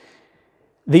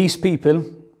 These people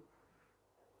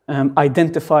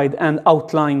identified and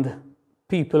outlined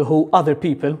other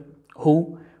people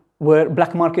who were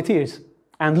black marketeers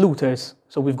and looters.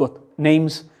 So we've got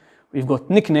names, we've got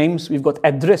nicknames, we've got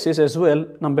addresses as well,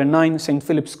 number 9, St.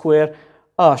 Philip's Square,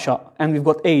 Asha, and we've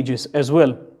got ages as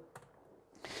well.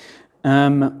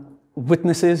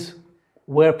 Witnesses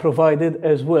were provided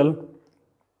as well.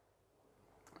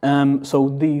 So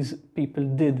these people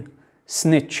did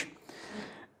snitch.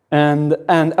 And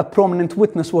a prominent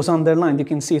witness was underlined. You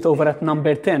can see it over at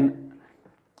number 10,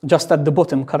 just at the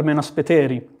bottom, Carmena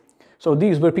Spiteri. So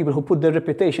these were people who put their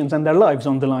reputations and their lives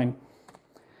on the line.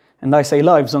 And I say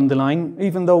lives on the line,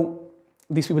 even though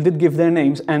these people did give their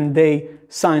names and they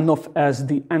signed off as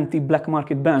the anti-black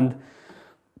market band.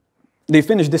 They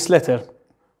finished this letter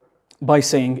by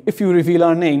saying, if you reveal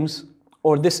our names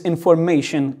or this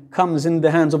information comes in the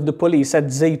hands of the police at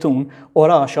Zaytun or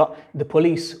Asha, the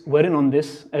police were in on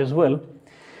this as well,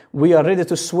 we are ready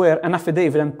to swear an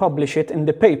affidavit and publish it in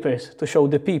the papers to show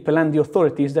the people and the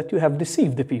authorities that you have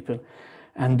deceived the people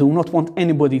and do not want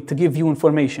anybody to give you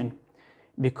information,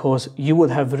 because you would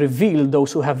have revealed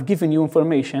those who have given you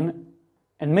information,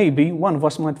 and maybe one of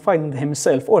us might find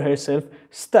himself or herself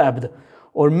stabbed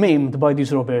or maimed by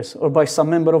these robbers or by some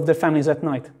member of their families at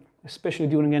night, especially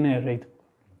during an air raid.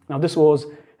 Now, this was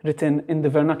written in the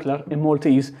vernacular, in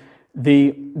Maltese.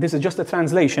 This is just a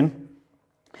translation,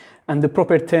 and the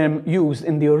proper term used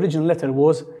in the original letter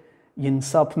was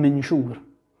yinsab minshur.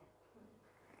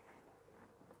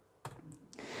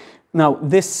 Now,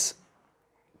 this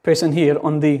person here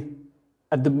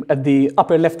at the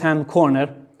upper left-hand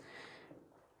corner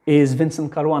is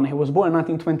Vincent Caruana. He was born in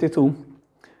 1922.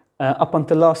 Up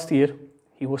until last year,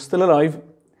 he was still alive.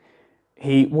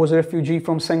 He was a refugee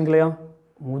from Senglia,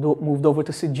 moved over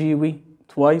to Sijiwi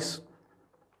twice,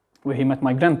 where he met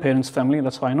my grandparents' family.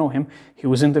 That's how I know him. He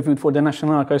was interviewed for the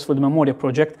National Archives for the Memoria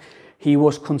Project. He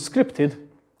was conscripted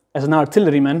as an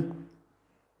artilleryman,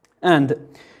 and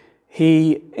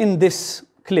he, in this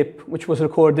clip, which was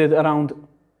recorded around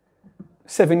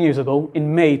 7 years ago,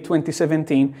 in May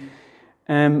 2017,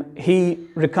 he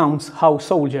recounts how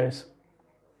soldiers,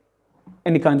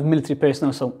 any kind of military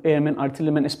personnel, so airmen,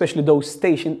 artillerymen, especially those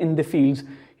stationed in the fields,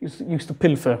 used to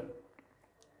pilfer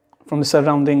from the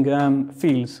surrounding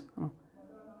fields.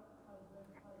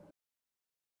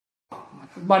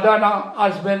 Madonna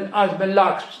għazben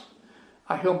laks,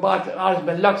 għaxu bat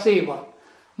għazben laksiva,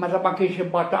 meta ma kienx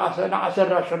bat naqas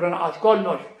il-raxxu naqas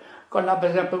kollox. Konna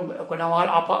b'eżempju, konna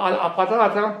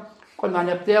għal-patata, konna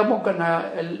nibtemu, konna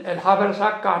il-ħaber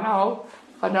sakkaħnaw,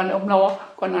 konna nibnaw,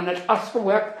 konna nitqasfu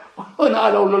għek, konna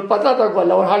għalaw l-patata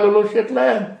kolla, unħallu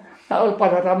l-xitlen.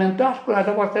 Il-patata minn taħt, kuna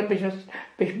ta' wasset biex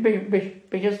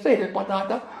jissir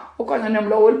il-patata, u konna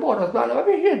nimlaw il-boros, bħala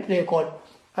biex jintlikol.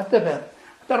 Għattifer.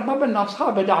 Darba minna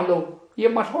sħabi daħlu,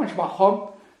 jien ma tħonx maħħom,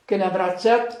 kien hemm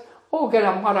razzett, u kien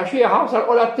hemm mara xieħa, sar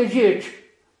u l-attiġieġ.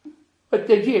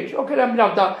 Il-tiġieġ, u kien hemm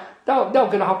daw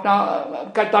kien ħafna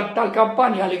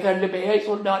tal-kampanja li kien li biħej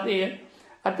soldati,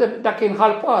 da kien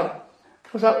ħalpar.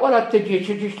 U sar u l-attiġieġ,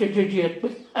 tiġieġiet,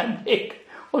 għandik,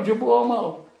 u ġibu għomaw.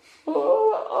 U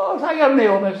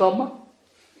sajjarnijom, insomma.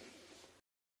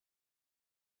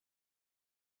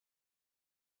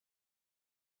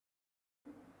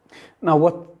 Now,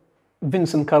 what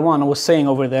Vincent Caruana was saying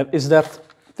over there is that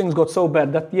things got so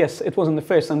bad that, yes, it wasn't the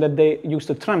first time that they used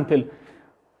to trample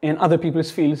in other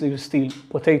people's fields. They used to steal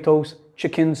potatoes,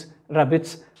 chickens,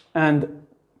 rabbits, and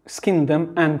skin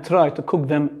them and try to cook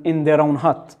them in their own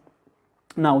hut.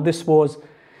 Now, this was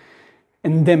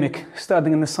endemic,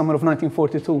 starting in the summer of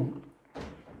 1942.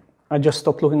 I just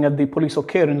stopped looking at the police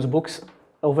occurrence books,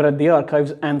 over at the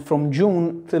archives, and from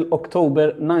June till October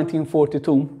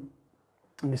 1942,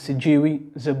 in the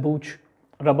Siġiwi, Zebbuġ,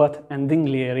 Rabat and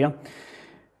Dingley area,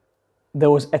 there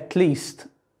were at least,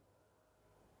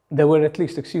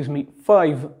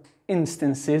 5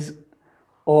 instances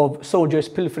of soldiers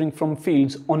pilfering from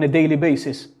fields on a daily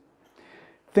basis.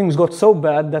 Things got so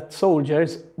bad that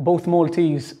soldiers, both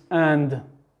Maltese and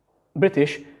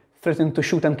British, threatened to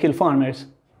shoot and kill farmers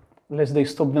unless they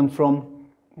stopped them from,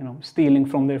 stealing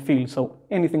from their fields. So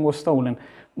anything was stolen,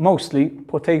 mostly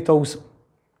potatoes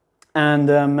and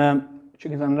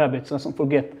chickens and rabbits. Let's not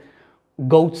forget,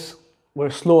 goats were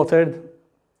slaughtered,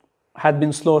 had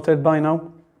been slaughtered by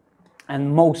now,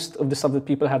 and most of the stuff that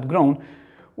people had grown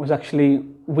was actually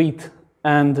wheat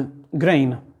and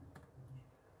grain.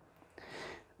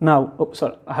 Now,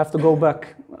 I have to go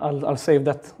back. I'll save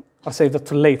that. I'll save that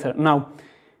till later. Now,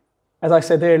 as I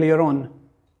said earlier on,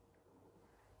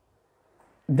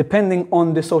 depending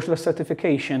on the social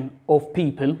stratification of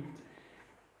people,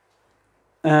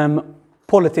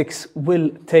 politics will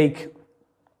take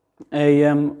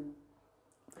a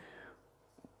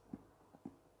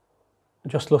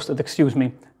just lost it, excuse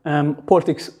me.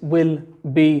 Politics will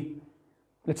be,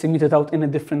 let's say, meted out in a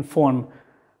different form.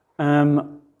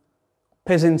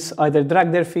 Peasants either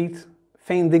dragged their feet,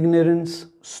 feigned ignorance,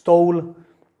 stole,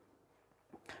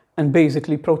 and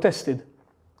basically protested,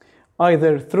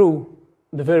 either through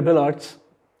the verbal arts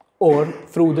or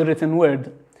through the written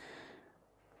word.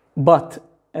 But,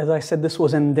 as I said, this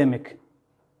was endemic.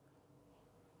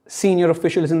 Senior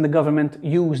officials in the government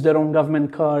used their own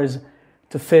government cars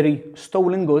to ferry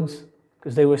stolen goods,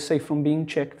 because they were safe from being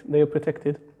checked, they were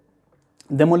protected.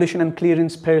 Demolition and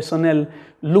clearance personnel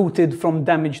looted from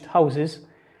damaged houses.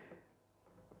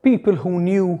 People who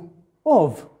knew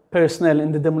of personnel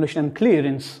in the demolition and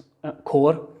clearance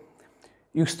corps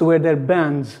used to wear their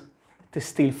bands to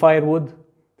steal firewood,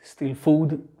 to steal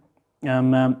food,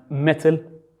 metal.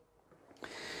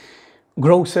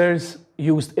 Grocers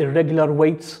used irregular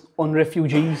weights on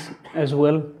refugees as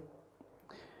well.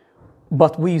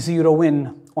 But we zero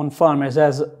in on farmers,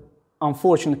 as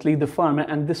unfortunately the farmer,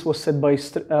 and this was said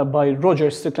by Roger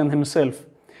Strickland himself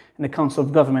in the Council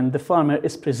of Government, the farmer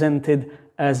is presented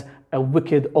as a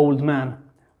wicked old man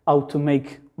out to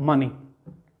make money.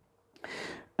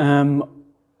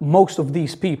 Most of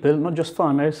these people, not just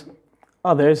farmers,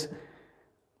 others,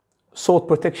 sought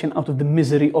protection out of the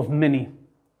misery of many.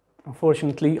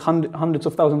 Unfortunately, hundreds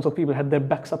of thousands of people had their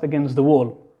backs up against the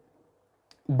wall.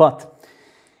 But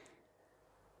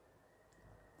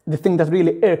the thing that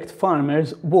really irked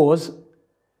farmers was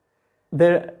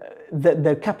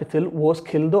their capital was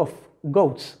killed off,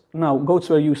 goats. Now, goats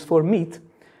were used for meat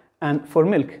and for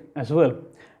milk as well.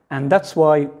 And that's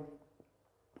why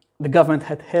the government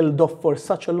had held off for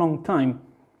such a long time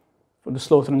for the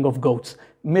slaughtering of goats.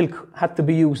 Milk had to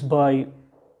be used by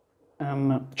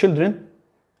children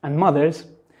and mothers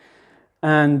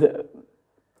and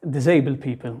disabled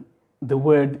people. The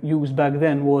word used back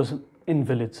then was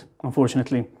invalids,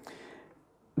 unfortunately.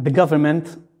 The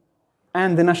government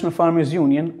and the National Farmers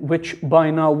Union, which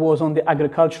by now was on the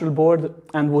Agricultural Board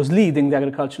and was leading the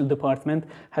Agricultural Department,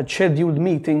 had scheduled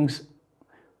meetings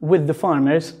with the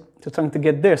farmers to try to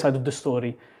get their side of the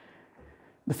story.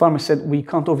 The farmers said, we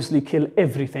can't obviously kill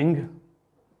everything.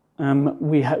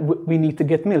 We need to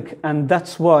get milk. And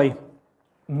that's why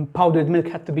powdered milk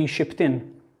had to be shipped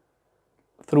in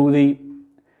through the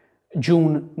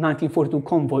June 1942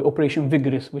 convoy, Operation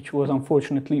Vigorous, which was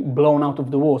unfortunately blown out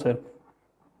of the water.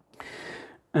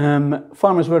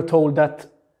 Farmers were told that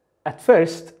at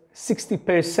first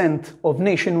 60% of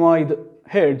nationwide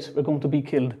herds were going to be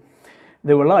killed.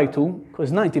 They were lied to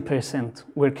because 90%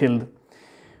 were killed,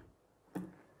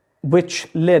 which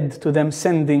led to them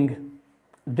sending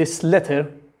this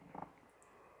letter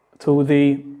to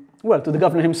the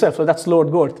governor himself. So that's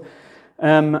Lord Gort.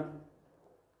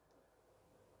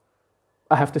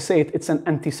 I have to say it's an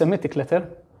anti-Semitic letter.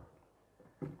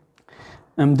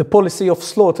 The policy of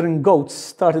slaughtering goats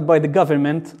started by the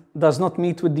government does not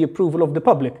meet with the approval of the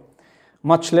public,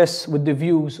 much less with the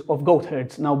views of goat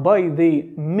herds. Now, by the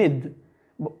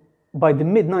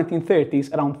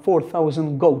mid-1930s, around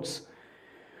 4,000 goats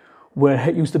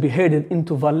used to be herded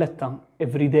into Valletta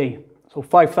every day, so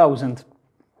 5,000.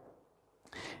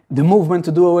 The movement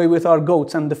to do away with our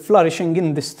goats and the flourishing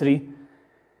industry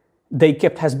they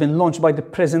kept has been launched by the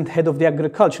present head of the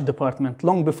Agriculture Department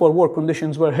long before war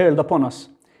conditions were hurled upon us.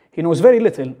 He knows very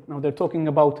little. Now they're talking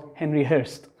about Henry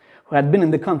Hurst, who had been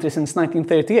in the country since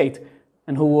 1938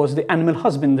 and who was the animal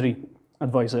husbandry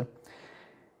advisor.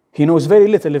 He knows very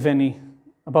little, if any,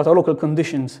 about our local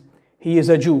conditions. He is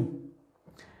a Jew.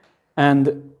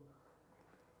 And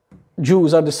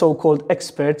Jews are the so-called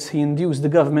experts he induced the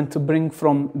government to bring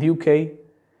from the UK,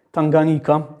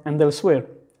 Tanganyika, and elsewhere.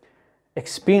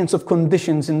 Experience of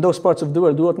conditions in those parts of the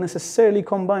world do not necessarily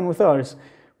combine with ours.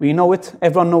 We know it,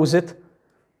 everyone knows it,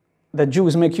 that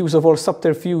Jews make use of all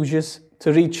subterfuges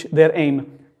to reach their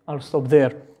aim. I'll stop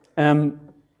there.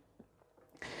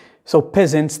 So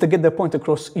peasants, to get their point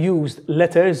across, used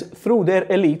letters through their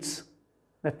elites,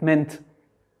 that meant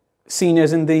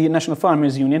seniors in the National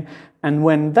Farmers Union, and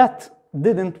when that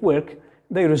didn't work,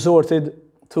 they resorted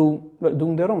to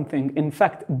doing their own thing. In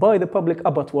fact, by the public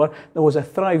abattoir, there was a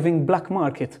thriving black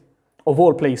market, of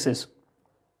all places.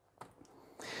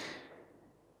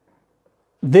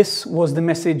 This was the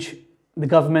message the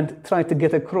government tried to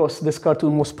get across. This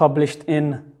cartoon was published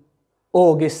in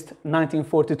August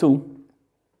 1942.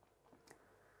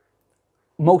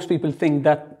 Most people think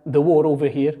that the war over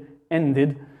here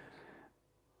ended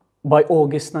by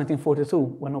August 1942,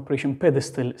 when Operation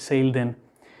Pedestal sailed in.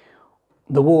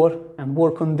 The war and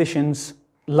war conditions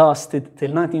lasted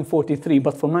till 1943,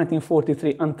 but from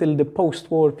 1943 until the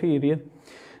post-war period,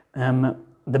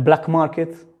 the black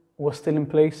market was still in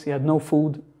place. You had no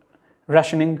food.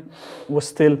 Rationing was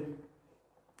still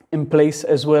in place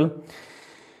as well.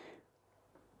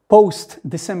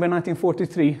 Post-December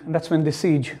 1943, and that's when the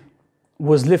siege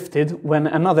was lifted, when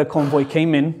another convoy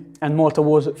came in and Malta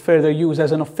was further used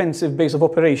as an offensive base of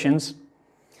operations.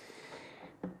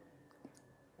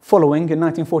 Following, in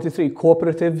 1943,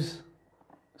 cooperatives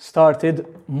started,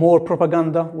 more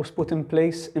propaganda was put in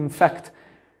place. In fact,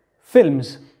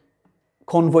 films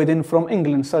convoyed in from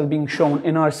England started being shown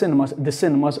in our cinemas, the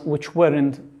cinemas which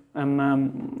weren't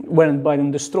by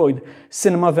them destroyed.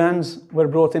 Cinema vans were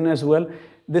brought in as well.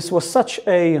 This was such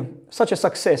a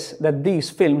success that these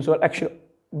films were actually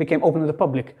became open to the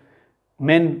public.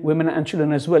 Men, women and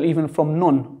children as well, even from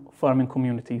non-farming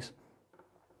communities.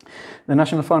 The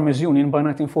National Farmers Union by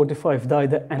 1945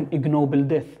 died an ignoble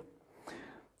death.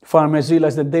 Farmers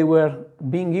realized that they were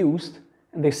being used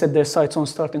and they set their sights on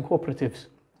starting cooperatives.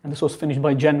 And this was finished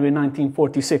by January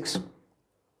 1946.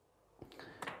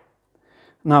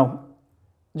 Now,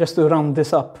 just to round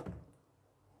this up,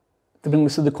 to bring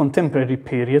this to the contemporary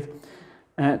period,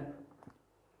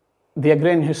 the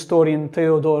agrarian historian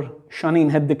Theodore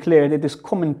Shanin had declared it is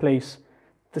commonplace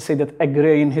to say that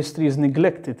agrarian history is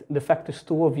neglected. The fact is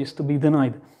too obvious to be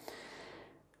denied.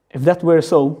 If that were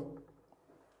so,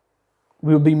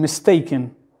 we would be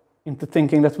mistaken into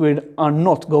thinking that we are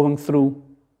not going through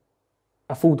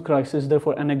a food crisis,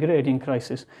 therefore an agrarian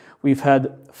crisis. We've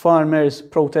had farmers'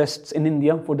 protests in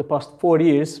India for the past 4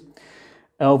 years.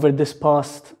 Over this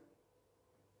past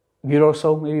year or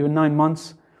so, maybe even 9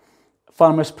 months,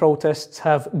 farmers' protests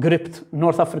have gripped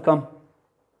North Africa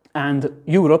and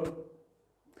Europe.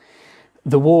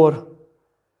 The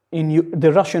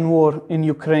Russian war in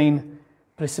Ukraine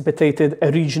precipitated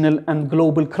a regional and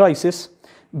global crisis.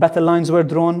 Battle lines were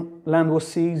drawn, land was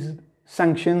seized,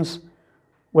 sanctions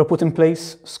were put in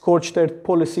place, scorched earth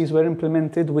policies were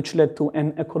implemented, which led to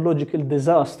an ecological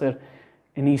disaster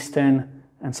in eastern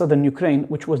and southern Ukraine,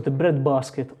 which was the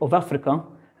breadbasket of Africa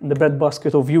and the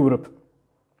breadbasket of Europe.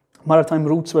 Maritime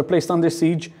routes were placed under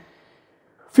siege.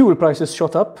 Fuel prices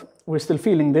shot up. We're still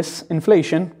feeling this,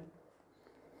 inflation.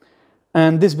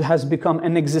 And this has become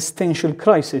an existential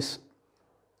crisis.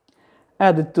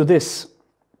 Added to this,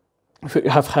 we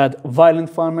have had violent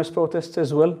farmers' protests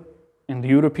as well in the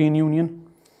European Union.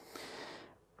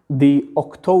 The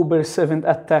October 7th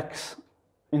attacks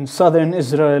in southern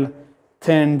Israel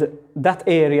turned that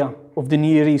area of the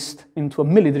Near East into a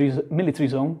military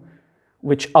zone,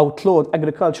 which outlawed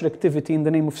agricultural activity in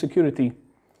the name of security.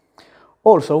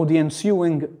 Also, the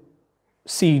ensuing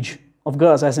siege of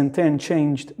Gaza has in turn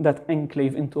changed that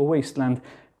enclave into a wasteland.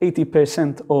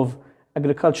 80% of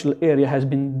agricultural area has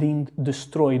been deemed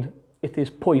destroyed. It is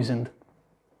poisoned.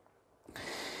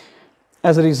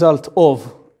 As a result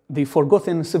of the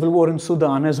forgotten civil war in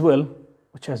Sudan as well,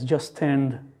 which has just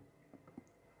turned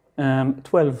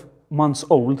 12 months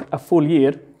old, a full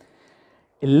year,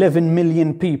 11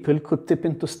 million people could tip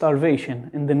into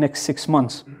starvation in the next 6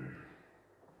 months.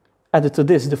 Added to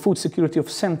this, the food security of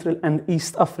Central and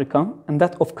East Africa and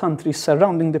that of countries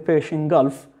surrounding the Persian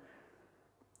Gulf,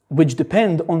 which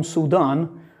depend on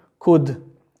Sudan, could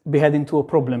be heading to a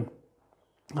problem.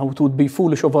 Now, it would be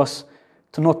foolish of us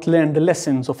to not learn the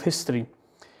lessons of history,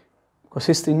 because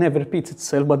history never repeats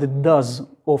itself, but it does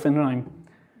often rhyme.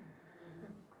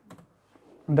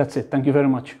 And that's it. Thank you very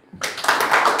much.